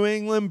through New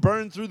England,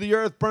 burn through the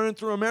earth, burn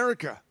through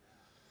America.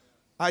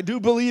 I do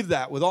believe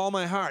that with all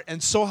my heart.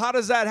 And so how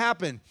does that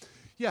happen?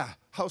 Yeah,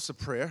 house of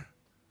prayer.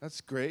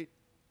 That's great.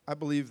 I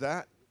believe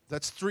that.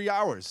 That's 3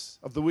 hours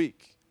of the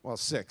week. Well,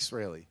 6,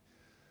 really.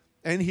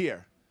 And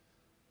here.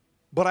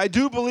 But I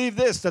do believe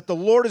this, that the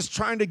Lord is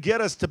trying to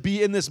get us to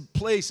be in this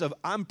place of,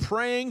 I'm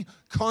praying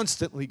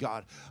constantly,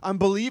 God. I'm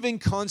believing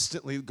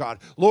constantly, God.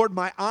 Lord,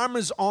 my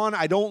armor's on.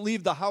 I don't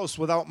leave the house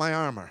without my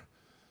armor.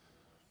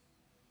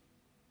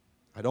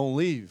 I don't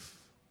leave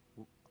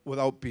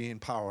without being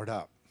powered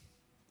up.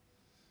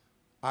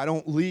 I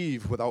don't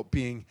leave without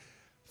being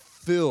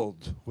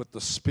filled with the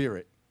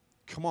Spirit.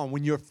 Come on,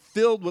 when you're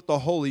filled with the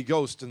Holy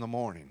Ghost in the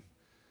morning,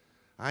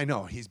 I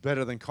know he's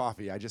better than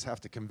coffee. I just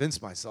have to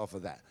convince myself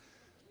of that.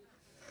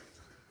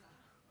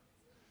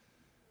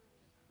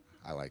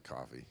 I like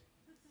coffee.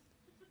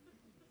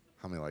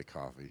 How many like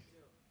coffee?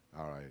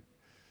 All right.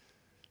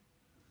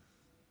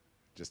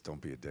 Just don't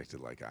be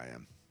addicted like I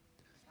am.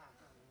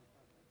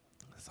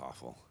 That's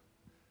awful.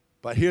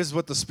 But here's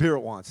what the Spirit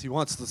wants. He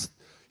wants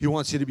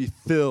you to be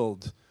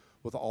filled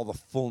with all the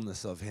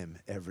fullness of him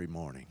every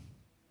morning.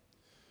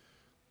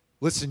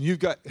 Listen,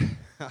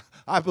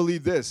 I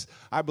believe this.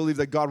 I believe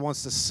that God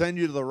wants to send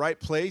you to the right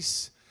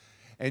place,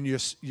 and you're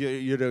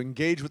to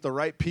engage with the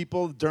right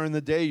people during the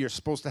day. You're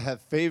supposed to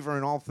have favor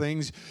in all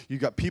things. You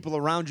got people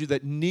around you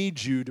that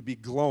need you to be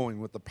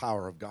glowing with the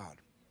power of God.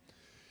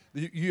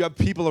 You have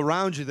people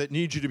around you that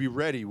need you to be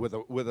ready with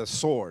a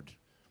sword,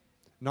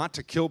 not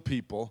to kill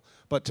people,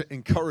 but to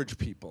encourage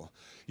people.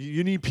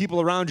 You need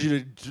people around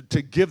you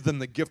to give them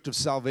the gift of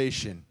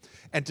salvation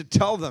and to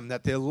tell them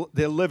that they're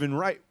living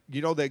right.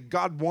 That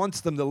God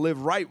wants them to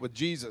live right with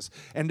Jesus,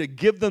 and to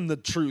give them the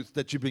truth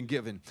that you've been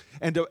given,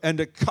 and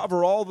to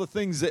cover all the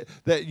things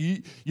that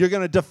you're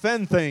going to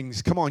defend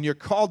things. Come on, you're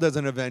called as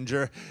an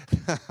avenger.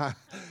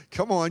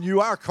 Come on,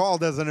 you are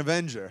called as an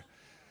avenger,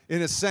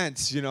 in a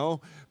sense,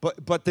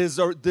 But there's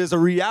a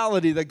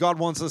reality that God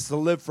wants us to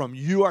live from.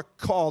 You are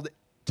called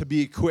to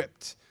be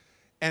equipped,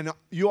 and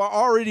you are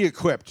already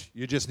equipped.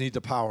 You just need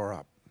to power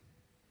up.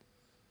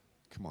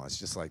 Come on, it's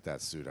just like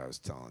that suit I was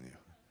telling you.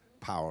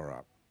 Power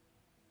up.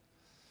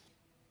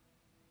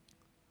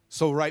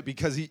 So, right,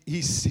 because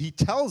he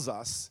tells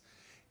us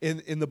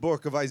in the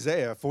book of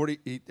Isaiah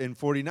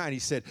 49, he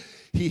said,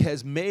 he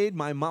has made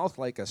my mouth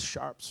like a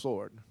sharp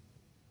sword.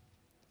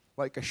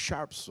 Like a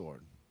sharp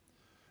sword.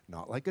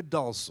 Not like a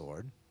dull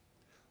sword.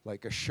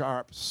 Like a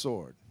sharp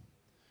sword.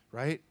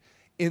 Right?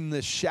 In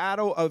the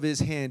shadow of his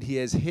hand, he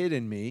has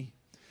hidden me,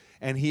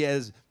 and he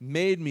has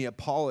made me a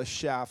polished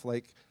shaft.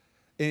 Like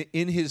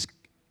in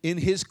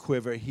his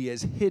quiver, he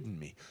has hidden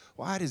me.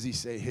 Why does he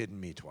say hidden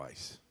me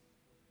twice?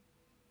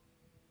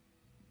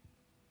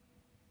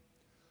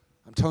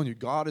 I'm telling you,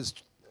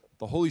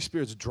 the Holy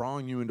Spirit's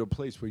drawing you into a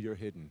place where you're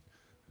hidden.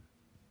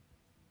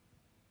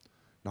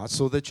 Not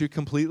so that you're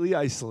completely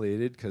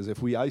isolated, because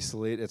if we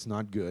isolate, it's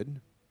not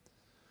good,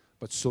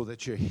 but so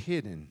that you're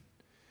hidden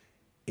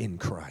in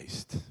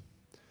Christ,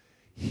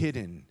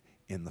 hidden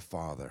in the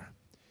Father,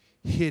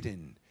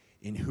 hidden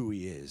in who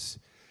he is.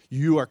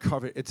 You are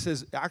covered. It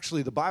says,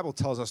 actually, the Bible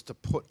tells us to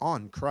put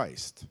on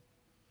Christ.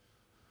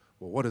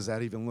 Well, what does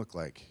that even look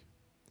like?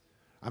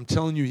 I'm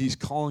telling you, he's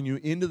calling you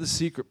into the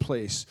secret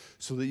place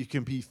so that you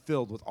can be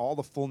filled with all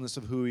the fullness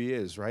of who he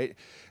is, right?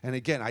 And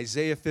again,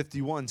 Isaiah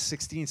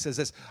 51:16 says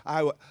this,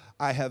 I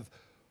have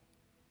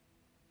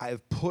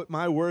put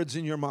my words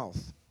in your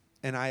mouth,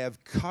 and I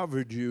have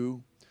covered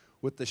you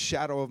with the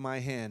shadow of my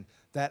hand,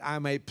 that I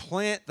may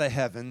plant the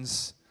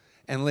heavens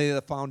and lay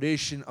the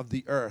foundation of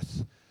the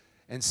earth,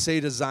 and say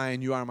to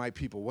Zion, you are my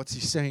people. What's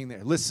he saying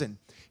there? Listen,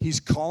 he's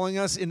calling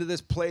us into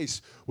this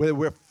place where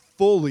we're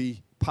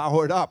fully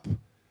powered up,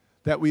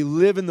 that we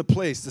live in the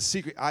place, the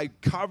secret. I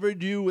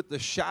covered you with the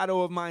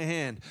shadow of my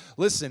hand.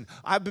 Listen,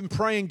 I've been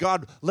praying,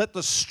 God, let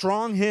the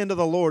strong hand of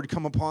the Lord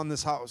come upon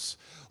this house.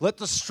 Let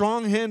the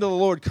strong hand of the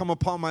Lord come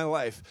upon my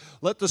life.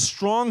 Let the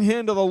strong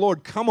hand of the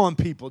Lord come on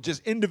people,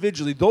 just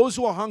individually. Those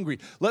who are hungry,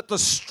 let the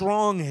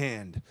strong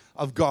hand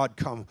of God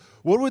come.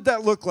 What would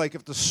that look like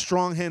if the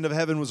strong hand of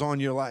heaven was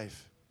on your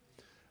life?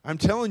 I'm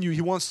telling you,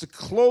 he wants to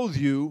clothe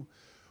you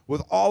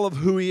with all of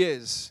who he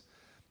is.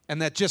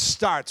 And that just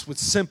starts with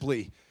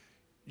simply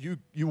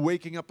you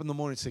waking up in the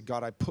morning and say,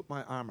 God, I put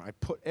my armor, I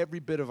put every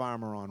bit of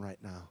armor on right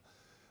now.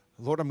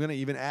 Lord, I'm going to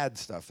even add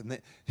stuff.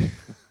 And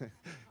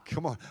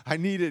come on, I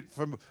need it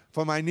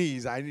for my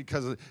knees.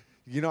 Because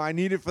I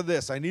need it for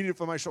this. I need it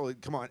for my shoulder.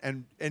 Come on,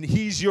 and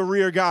he's your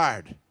rear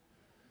guard.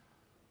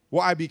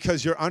 Why?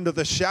 Because you're under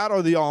the shadow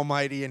of the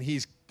Almighty, and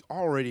he's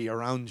already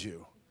around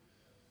you.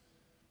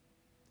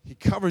 He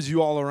covers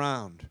you all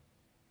around.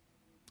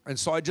 And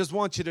so I just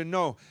want you to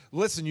know,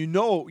 listen, you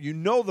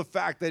know the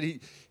fact that he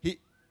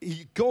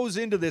goes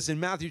into this in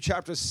Matthew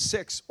chapter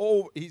 6.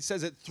 Oh, he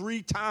says it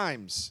 3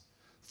 times.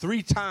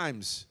 3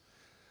 times.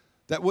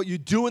 That what you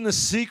do in the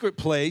secret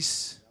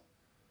place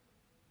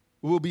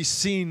will be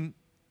seen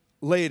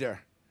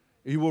later.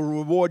 He will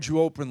reward you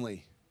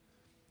openly.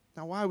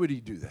 Now, why would he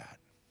do that?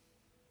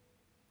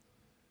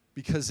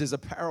 Because there's a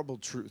parable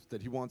truth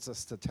that he wants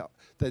us to tell,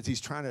 that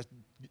he's trying to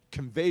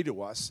convey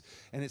to us.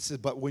 And it says,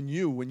 but when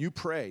you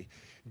pray,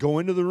 go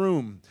into the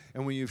room,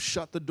 and when you've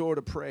shut the door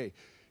to pray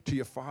to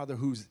your Father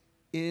who's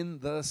in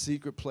the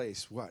secret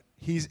place. What?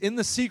 He's in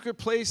the secret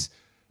place,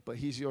 but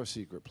he's your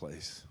secret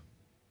place.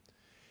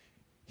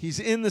 He's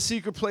in the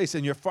secret place,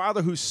 and your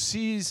Father who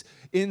sees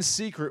in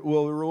secret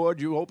will reward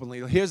you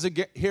openly.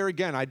 Here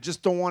again, I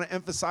just don't want to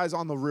emphasize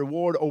on the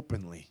reward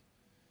openly,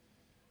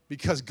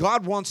 because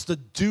God wants to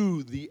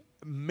do the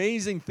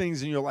amazing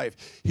things in your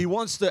life. He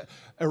wants to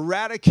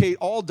eradicate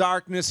all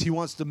darkness. He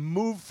wants to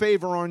move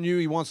favor on you.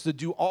 He wants to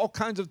do all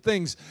kinds of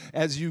things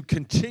as you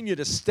continue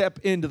to step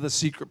into the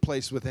secret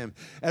place with him.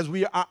 As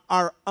we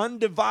are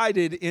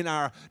undivided in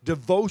our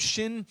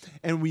devotion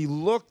and we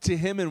look to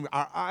him and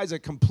our eyes are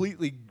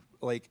completely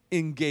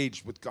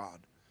engaged with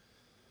God.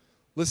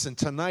 Listen,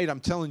 tonight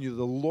I'm telling you,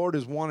 the Lord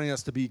is wanting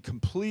us to be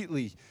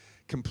completely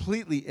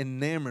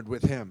enamored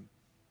with him.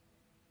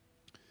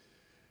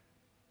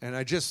 And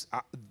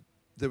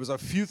there was a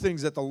few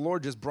things that the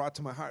Lord just brought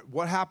to my heart.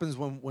 What happens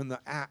when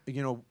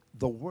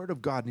the Word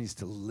of God needs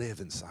to live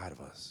inside of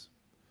us?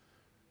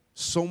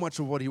 So much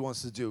of what he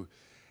wants to do.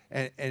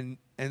 And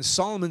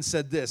Solomon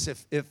said this,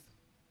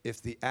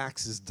 if the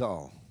axe is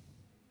dull,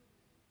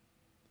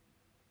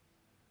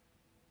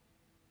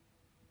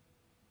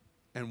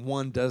 and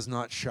one does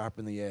not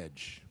sharpen the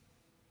edge,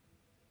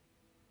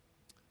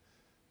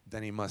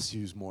 then he must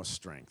use more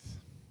strength.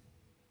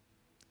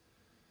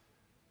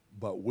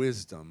 But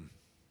wisdom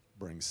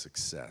brings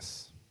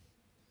success.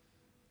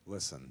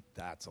 Listen,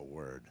 that's a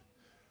word.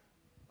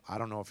 I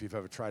don't know if you've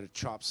ever tried to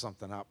chop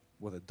something up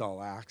with a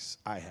dull axe.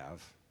 I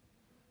have.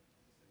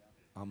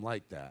 I'm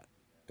like that.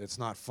 It's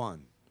not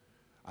fun.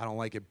 I don't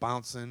like it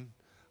bouncing.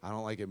 I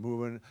don't like it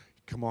moving.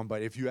 Come on,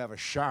 but if you have a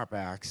sharp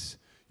axe,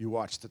 you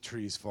watch the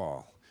trees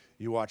fall.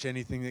 You watch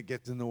anything that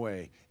gets in the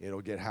way,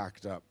 it'll get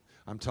hacked up.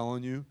 I'm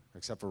telling you,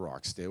 except for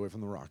rocks. Stay away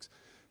from the rocks.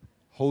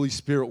 Holy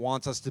Spirit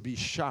wants us to be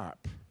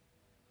sharp.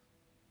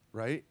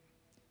 Right?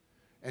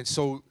 And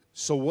so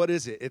what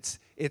is it?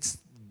 It's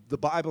the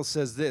Bible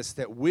says this,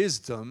 that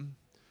wisdom,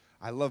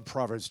 I love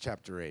Proverbs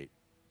chapter 8.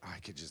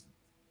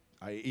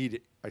 I eat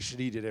it. I should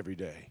eat it every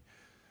day.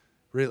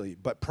 Really.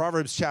 But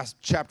Proverbs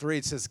chapter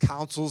 8 says,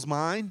 counsel's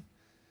mine.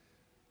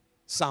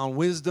 Sound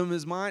wisdom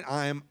is mine.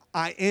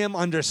 I am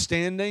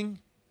understanding.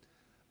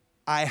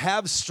 I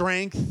have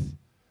strength.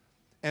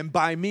 And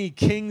by me,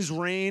 kings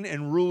reign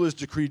and rulers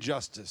decree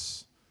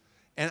justice.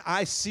 And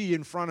I see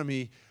in front of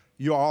me,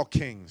 you're all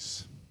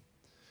kings,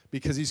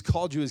 because he's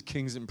called you as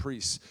kings and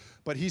priests.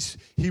 But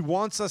he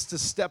wants us to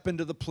step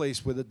into the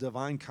place where the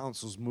divine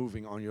counsel is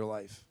moving on your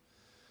life.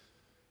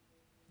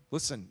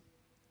 Listen,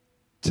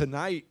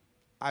 tonight,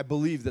 I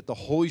believe that the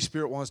Holy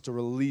Spirit wants to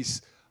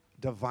release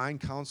divine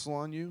counsel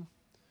on you.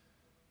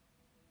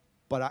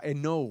 But I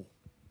know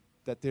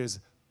that there's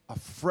a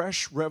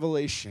fresh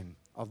revelation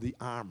of the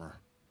armor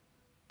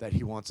that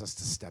he wants us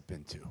to step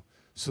into,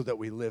 so that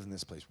we live in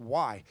this place.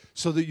 Why?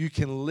 So that you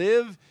can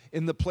live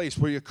in the place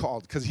where you're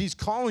called. Because he's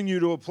calling you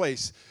to a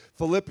place.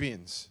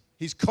 Philippians.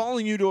 He's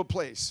calling you to a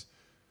place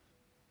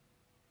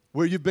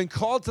where you've been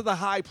called to the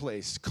high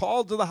place,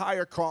 called to the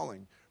higher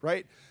calling,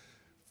 right?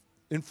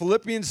 In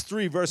Philippians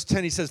 3, verse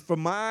 10, he says, "For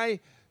my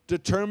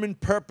determined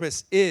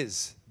purpose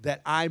is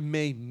that I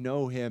may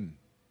know him."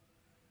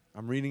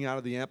 I'm reading out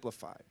of the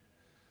Amplified.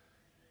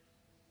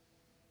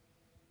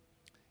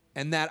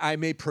 "And that I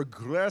may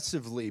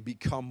progressively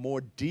become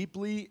more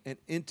deeply and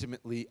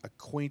intimately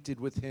acquainted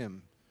with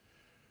him,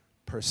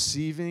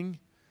 perceiving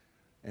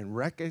and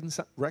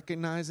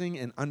recognizing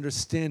and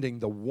understanding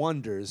the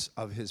wonders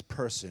of his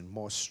person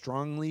more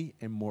strongly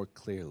and more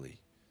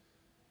clearly."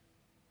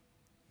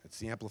 It's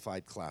the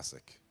Amplified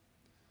Classic.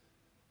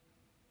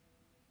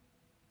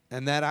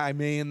 "And that I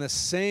may in the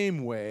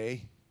same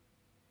way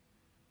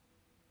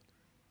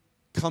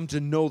come to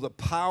know the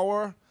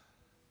power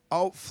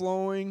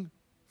outflowing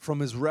from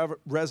his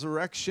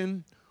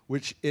resurrection,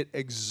 which it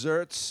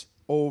exerts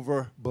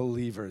over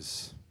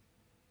believers."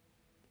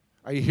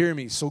 Are you hearing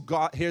me? So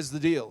God, here's the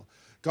deal.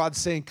 God's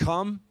saying,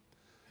 come.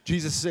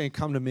 Jesus is saying,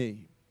 come to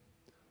me.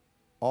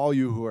 All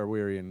you who are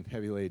weary and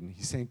heavy laden.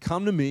 He's saying,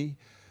 come to me.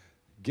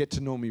 Get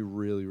to know me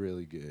really,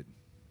 really good.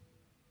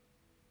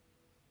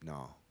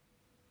 No.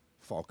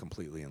 Fall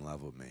completely in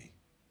love with me.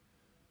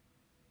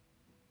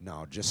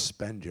 No, just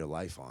spend your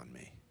life on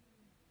me.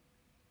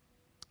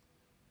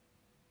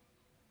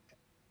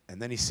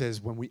 And then he says,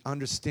 when we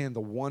understand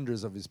the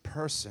wonders of his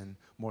person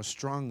more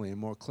strongly and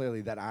more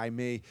clearly, that I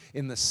may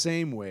in the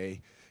same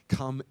way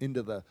come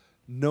into the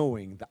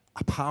knowing, the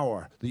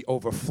power, the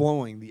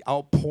overflowing, the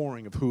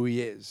outpouring of who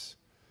he is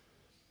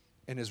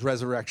and his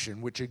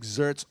resurrection, which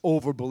exerts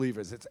over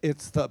believers.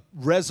 It's the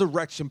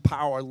resurrection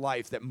power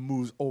life that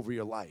moves over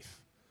your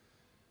life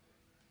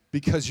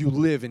because you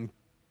live in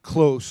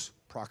close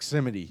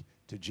proximity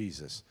to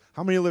Jesus.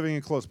 How many are living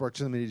in close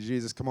proximity to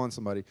Jesus? Come on,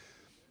 somebody.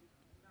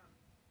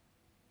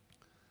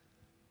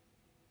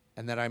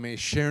 "And that I may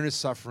share in his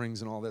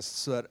sufferings," and all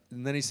this.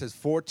 And then he says,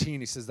 14,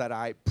 he says, "that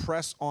I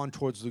press on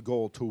towards the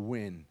goal to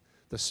win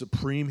the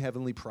supreme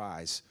heavenly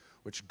prize,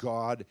 which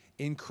God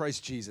in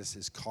Christ Jesus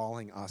is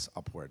calling us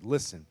upward."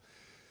 Listen,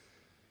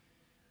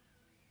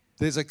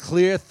 there's a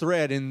clear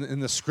thread in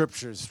the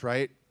scriptures,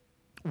 right?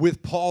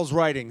 With Paul's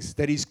writings,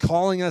 that he's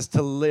calling us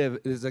to live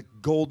is a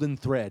golden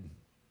thread.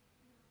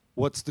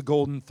 What's the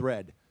golden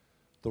thread?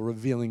 The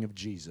revealing of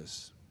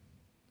Jesus.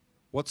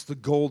 What's the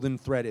golden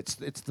thread? It's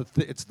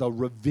the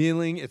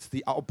revealing, it's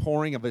the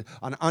outpouring of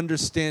an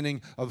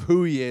understanding of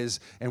who he is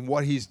and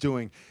what he's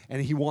doing.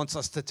 And he wants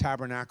us to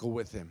tabernacle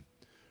with him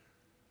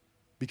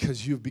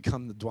because you've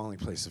become the dwelling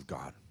place of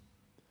God.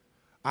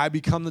 I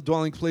become the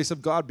dwelling place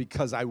of God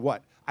because I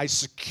what? I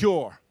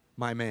secure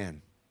my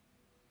man.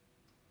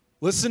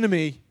 Listen to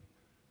me.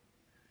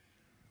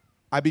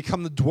 I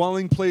become the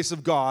dwelling place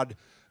of God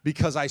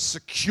because I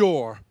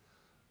secure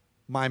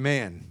my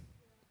man.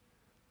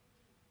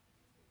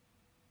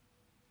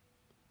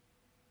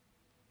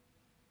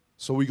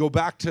 So we go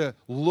back to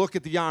look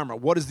at the armor.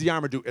 What does the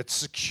armor do? It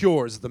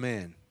secures the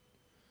man.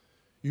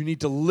 You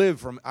need to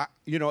live from,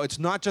 it's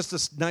not just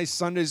a nice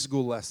Sunday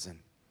school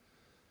lesson.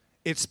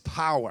 It's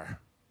power.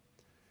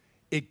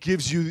 It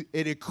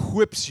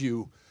equips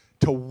you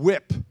to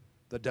whip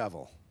the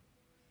devil.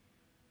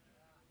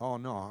 Oh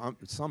no,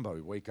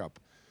 somebody wake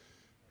up.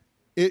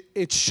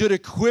 It should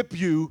equip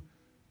you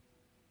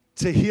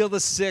to heal the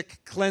sick,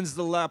 cleanse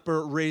the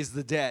leper, raise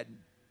the dead.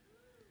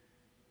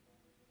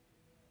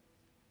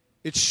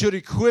 It should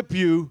equip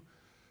you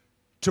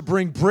to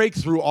bring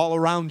breakthrough all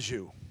around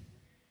you.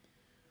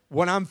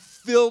 When I'm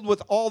filled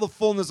with all the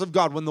fullness of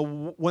God, when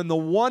the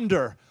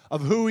wonder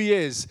of who he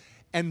is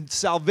and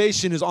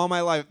salvation is all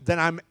my life, then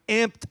I'm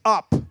amped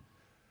up.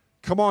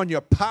 Come on,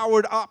 you're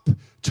powered up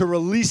to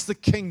release the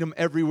kingdom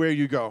everywhere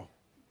you go.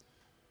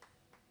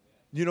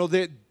 You know,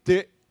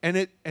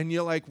 and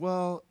you're like,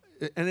 well,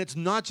 and it's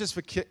not just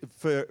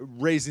for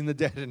raising the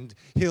dead and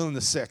healing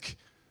the sick.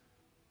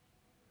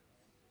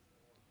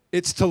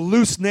 It's to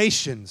loose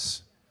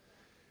nations.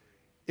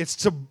 It's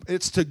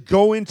to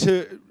go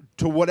into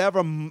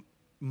whatever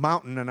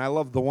mountain, and I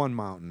love the one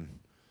mountain,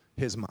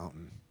 his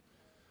mountain.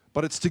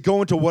 But it's to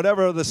go into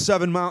whatever of the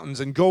 7 mountains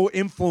and go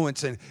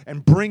influence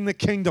and bring the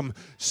kingdom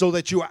so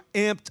that you are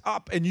amped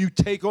up and you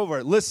take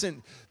over.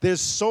 Listen, there's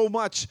so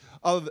much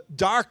of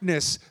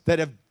darkness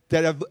that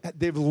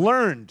they've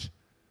learned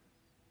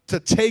to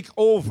take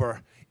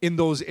over in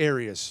those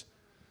areas.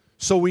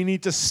 So we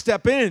need to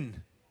step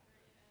in.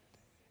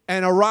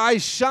 And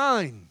arise,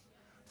 shine,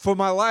 for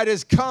my light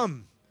has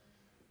come.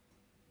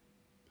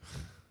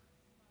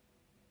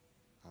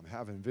 I'm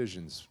having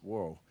visions.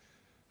 Whoa.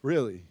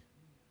 Really?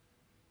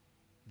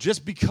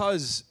 Just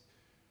because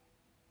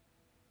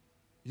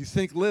you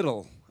think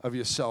little of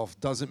yourself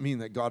doesn't mean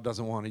that God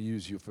doesn't want to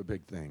use you for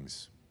big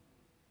things.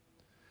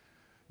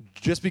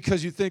 Just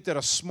because you think that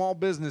a small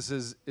business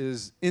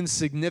is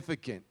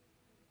insignificant,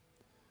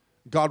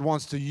 God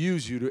wants to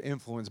use you to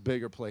influence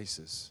bigger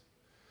places.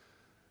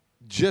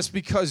 Just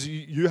because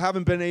you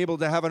haven't been able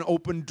to have an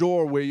open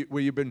door where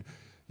you've been,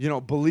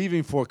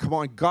 believing for, come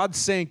on, God's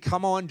saying,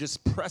 come on,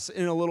 just press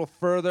in a little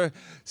further,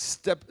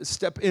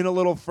 step in a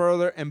little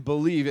further and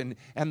believe.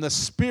 And the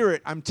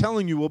Spirit, I'm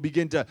telling you, will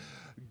begin to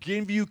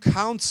give you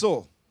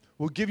counsel.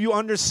 We'll give you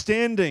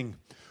understanding.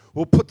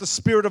 We'll put the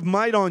spirit of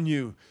might on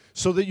you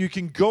so that you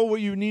can go where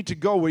you need to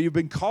go, where you've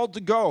been called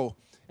to go.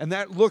 And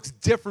that looks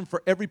different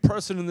for every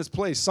person in this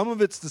place. Some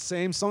of it's the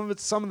same. Some of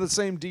it's some of the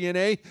same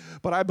DNA.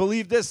 But I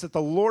believe this, that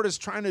the Lord is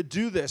trying to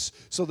do this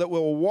so that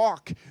we'll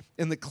walk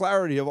in the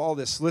clarity of all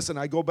this. Listen,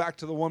 I go back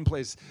to the one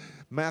place,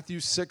 Matthew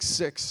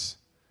 6:6.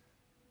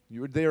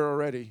 You were there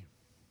already.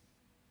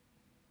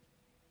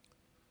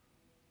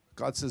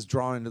 God says,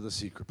 draw into the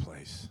secret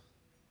place.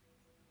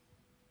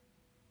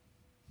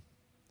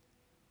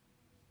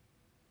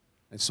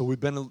 And so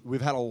we've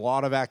had a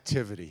lot of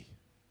activity.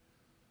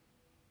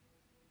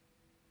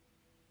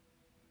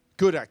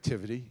 Good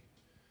activity.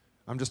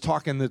 I'm just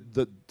talking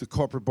the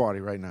corporate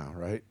body right now,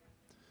 right?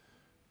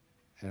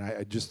 And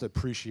I just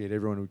appreciate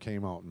everyone who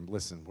came out and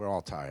listened. We're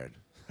all tired.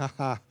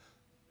 But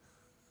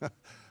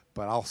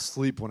I'll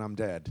sleep when I'm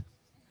dead.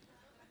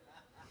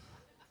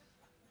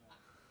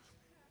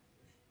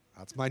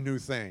 That's my new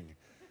thing.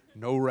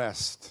 No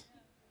rest.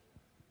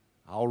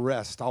 I'll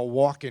rest. I'll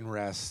walk in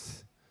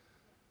rest.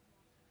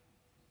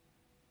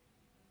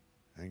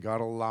 And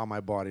God will allow my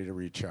body to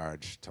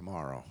recharge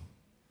tomorrow.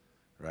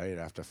 Right,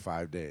 after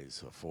 5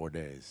 days or 4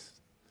 days.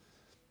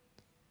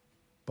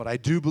 But I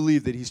do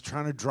believe that he's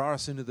trying to draw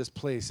us into this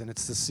place, and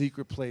it's the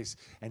secret place,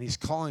 and he's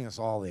calling us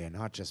all there,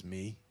 not just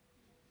me.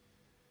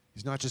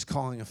 He's not just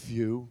calling a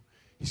few.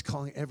 He's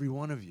calling every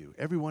one of you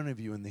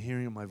in the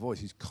hearing of my voice.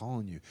 He's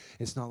calling you.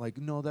 It's not like,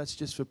 no, that's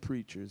just for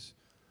preachers.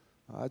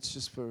 It's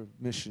just for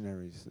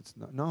missionaries. It's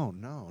not.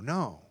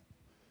 No.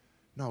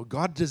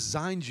 God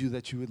designed you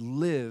that you would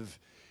live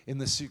in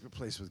the secret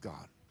place with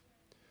God.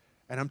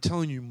 And I'm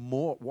telling you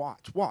more.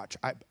 Watch.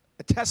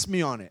 Test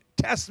me on it.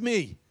 Test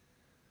me.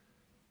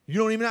 You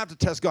don't even have to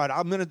test God.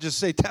 I'm going to just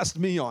say, test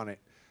me on it.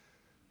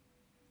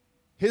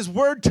 His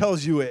word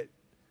tells you it.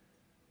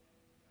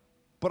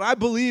 But I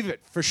believe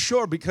it for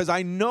sure because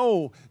I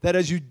know that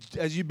as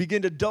you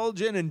begin to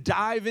indulge in and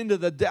dive into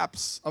the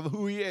depths of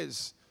who he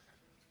is,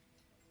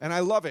 and I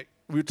love it.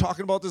 We were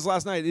talking about this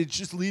last night. It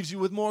just leaves you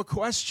with more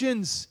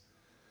questions.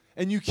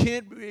 And you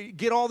can't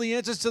get all the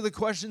answers to the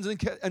questions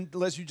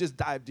unless you just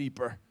dive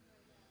deeper.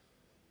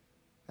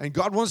 And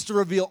God wants to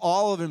reveal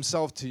all of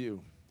himself to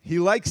you. He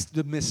likes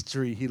the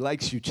mystery. He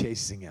likes you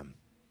chasing him.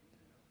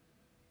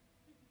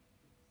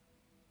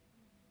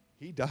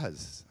 He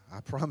does. I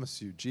promise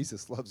you,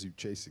 Jesus loves you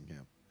chasing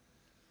him.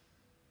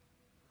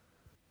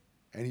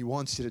 And he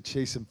wants you to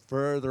chase him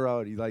further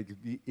out.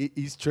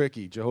 He's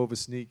tricky, Jehovah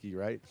sneaky,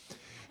 right?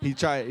 He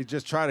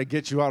just try to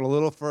get you out a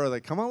little further.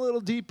 Come on a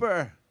little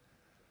deeper.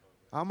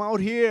 I'm out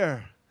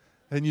here.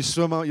 And you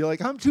swim out. You're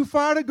like, I'm too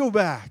far to go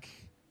back.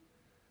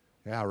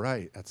 Yeah,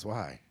 right. That's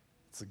why.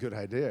 It's a good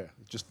idea.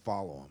 Just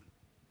follow him.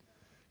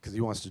 Because he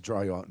wants to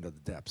draw you out into the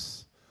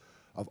depths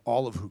of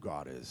all of who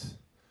God is.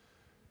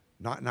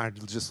 Not in our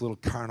just little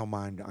carnal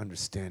mind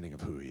understanding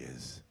of who he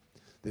is.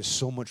 There's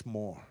so much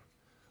more.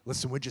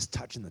 Listen, we're just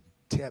touching the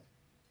tip.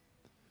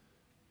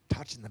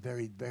 Touching the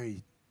very,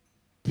 very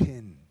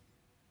pin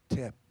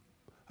tip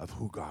of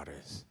who God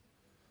is.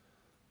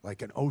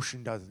 Like an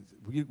ocean doesn't.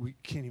 We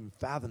can't even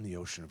fathom the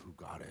ocean of who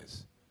God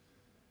is.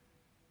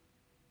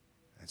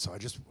 And so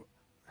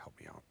help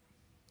me out.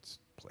 Let's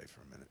play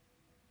for a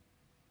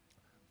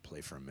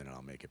minute.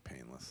 I'll make it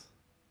painless.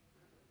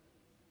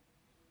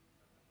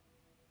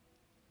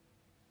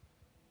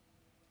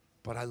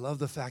 But I love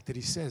the fact that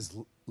he says,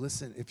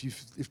 listen, if you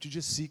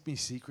just seek me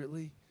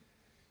secretly,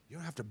 you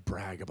don't have to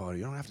brag about it.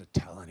 You don't have to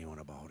tell anyone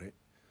about it.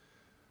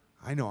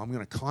 I know I'm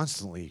going to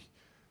constantly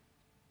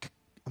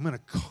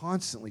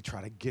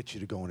try to get you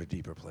to go into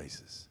deeper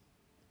places.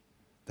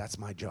 That's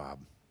my job.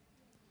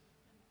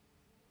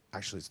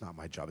 Actually, it's not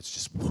my job. It's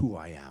just who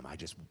I am.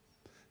 It's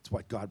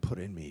what God put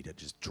in me to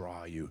just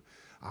draw you.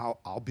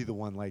 I'll be the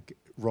one like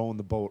rowing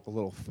the boat a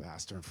little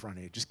faster in front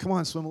of you. Just come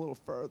on, swim a little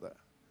further.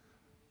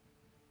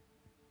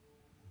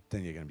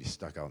 Then you're going to be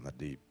stuck out in the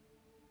deep.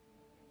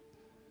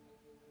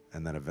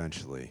 And then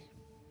eventually,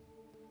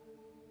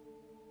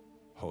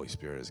 Holy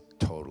Spirit is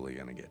totally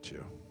going to get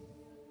you.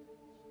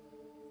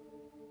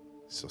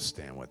 So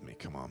stand with me.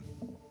 Come on.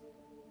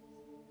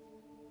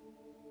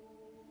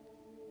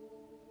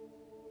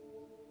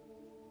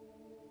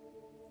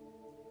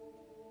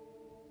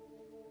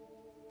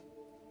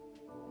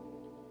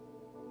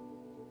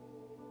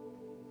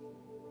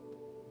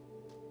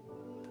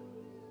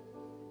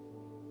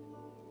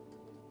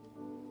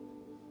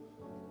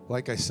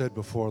 Like I said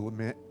before,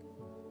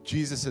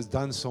 Jesus has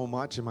done so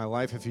much in my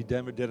life. If he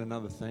never did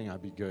another thing,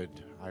 I'd be good.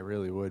 I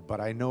really would. But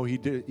I know he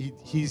did.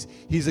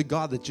 He's a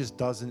God that just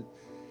doesn't.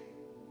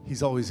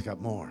 He's always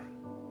got more.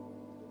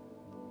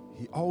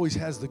 He always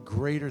has the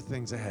greater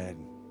things ahead.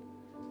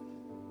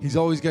 He's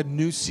always got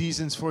new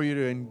seasons for you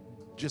to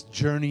just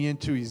journey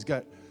into. He's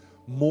got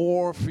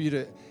more for you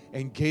to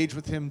engage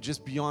with him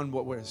just beyond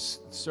what were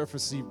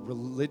surfacey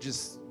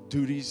religious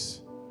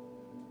duties.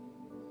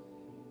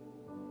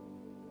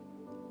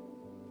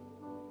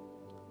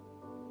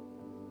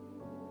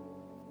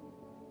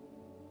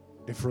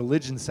 If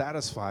religion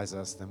satisfies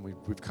us, then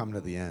we've come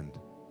to the end.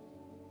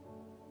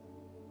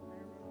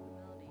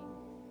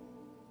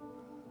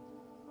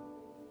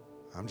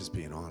 I'm just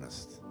being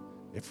honest.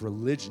 If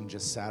religion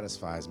just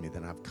satisfies me,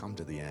 then I've come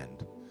to the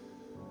end.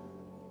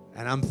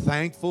 And I'm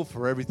thankful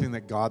for everything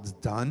that God's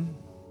done,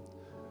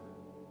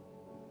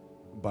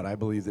 but I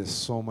believe there's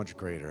so much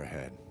greater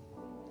ahead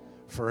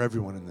for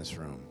everyone in this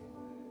room.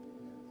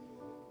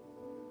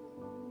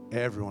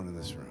 Everyone in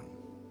this room.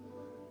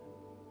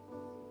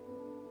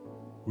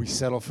 We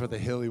settle for the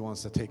hill. He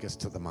wants to take us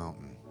to the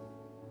mountain.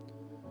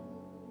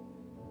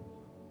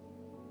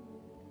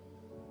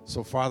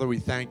 So, Father, we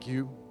thank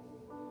you.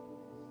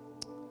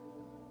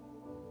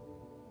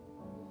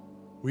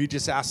 We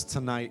just ask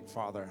tonight,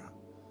 Father,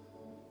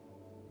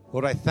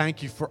 Lord, I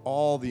thank you for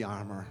all the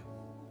armor.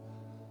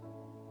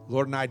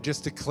 Lord, and I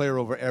just declare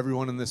over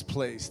everyone in this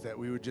place that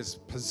we would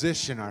just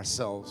position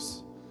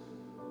ourselves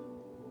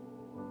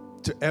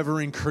to ever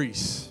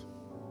increase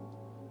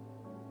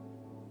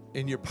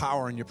in your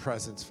power and your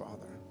presence,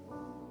 Father.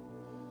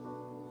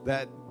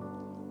 That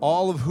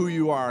all of who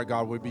you are,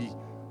 God,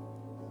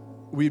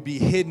 we'd be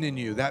hidden in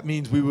you. That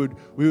means we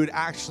would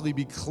actually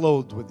be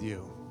clothed with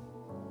you.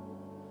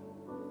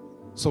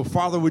 So,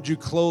 Father, would you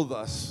clothe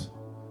us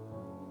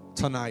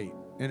tonight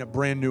in a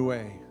brand new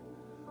way?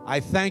 I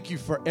thank you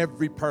for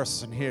every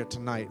person here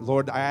tonight.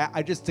 Lord,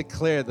 I just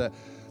declare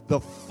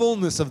the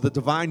fullness of the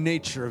divine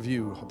nature of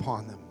you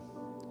upon them.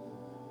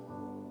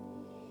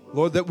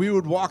 Lord, that we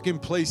would walk in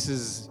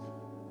places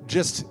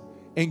just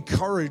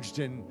encouraged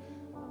and,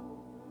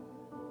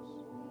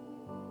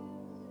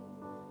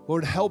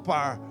 Lord, help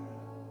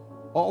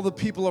all the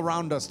people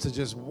around us to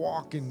just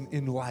walk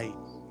in light.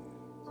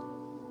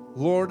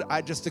 Lord,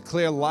 I just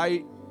declare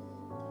light.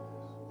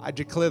 I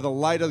declare the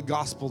light of the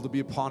gospel to be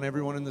upon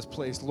everyone in this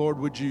place. Lord,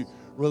 would you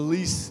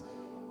release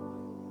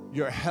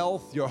your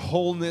health, your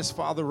wholeness,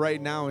 Father,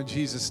 right now in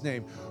Jesus'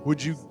 name.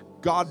 Would you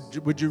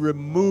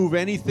remove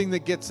anything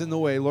that gets in the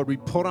way? Lord, we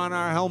put on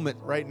our helmet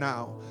right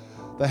now,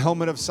 the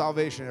helmet of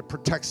salvation. It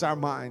protects our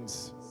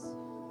minds.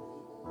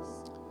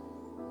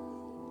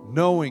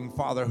 Knowing,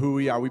 Father, who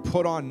we are. We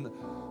put on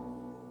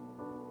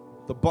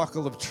the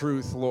buckle of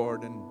truth,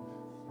 Lord, and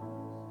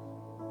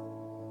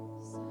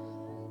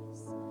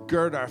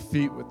gird our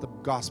feet with the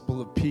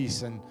gospel of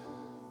peace and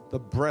the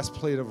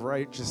breastplate of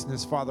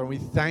righteousness, Father. And we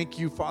thank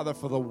you, Father,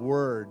 for the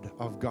word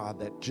of God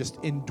that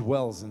just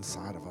indwells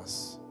inside of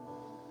us.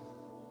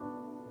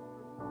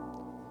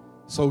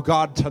 So,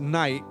 God,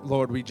 tonight,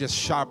 Lord, we just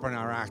sharpen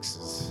our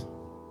axes.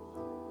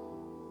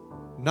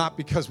 Not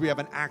because we have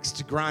an axe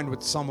to grind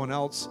with someone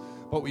else,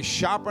 but we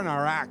sharpen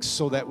our axe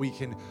so that we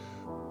can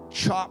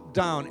chop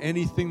down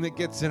anything that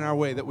gets in our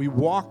way, that we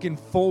walk in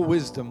full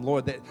wisdom,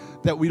 Lord,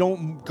 that we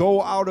don't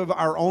go out of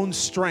our own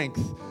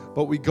strength,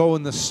 but we go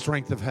in the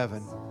strength of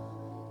heaven.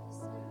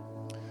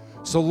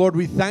 So, Lord,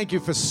 we thank you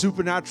for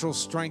supernatural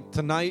strength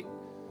tonight.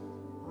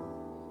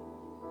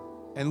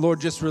 And, Lord,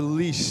 just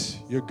release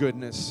your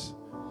goodness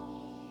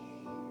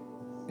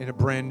in a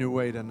brand new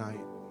way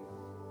tonight.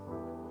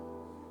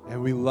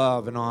 And we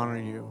love and honor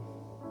you.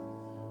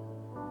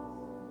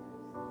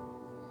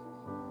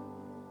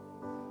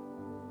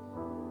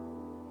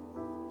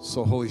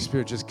 So, Holy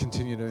Spirit, just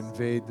continue to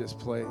invade this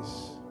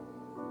place.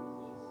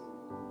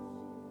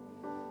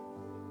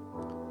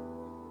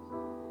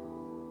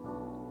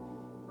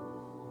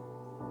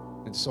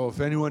 And so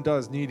if anyone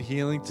does need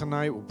healing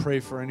tonight, we'll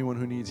pray for anyone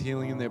who needs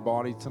healing in their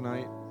body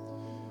tonight.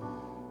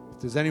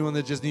 If there's anyone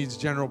that just needs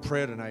general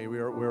prayer tonight,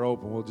 we're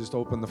open. We'll just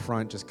open the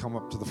front. Just come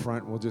up to the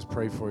front and we'll just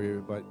pray for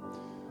you. But,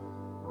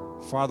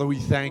 Father, we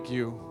thank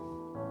you.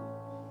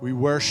 We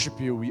worship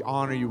you. We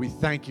honor you. We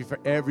thank you for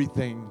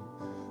everything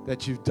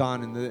that you've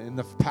done in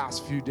the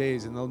past few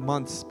days, in the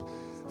months,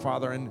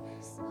 Father, and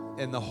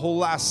in the whole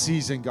last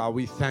season, God.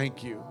 We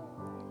thank you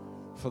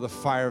for the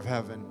fire of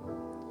heaven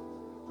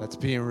that's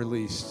being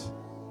released.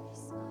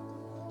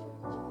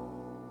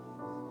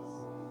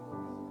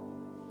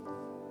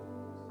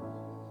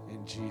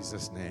 In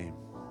Jesus' name.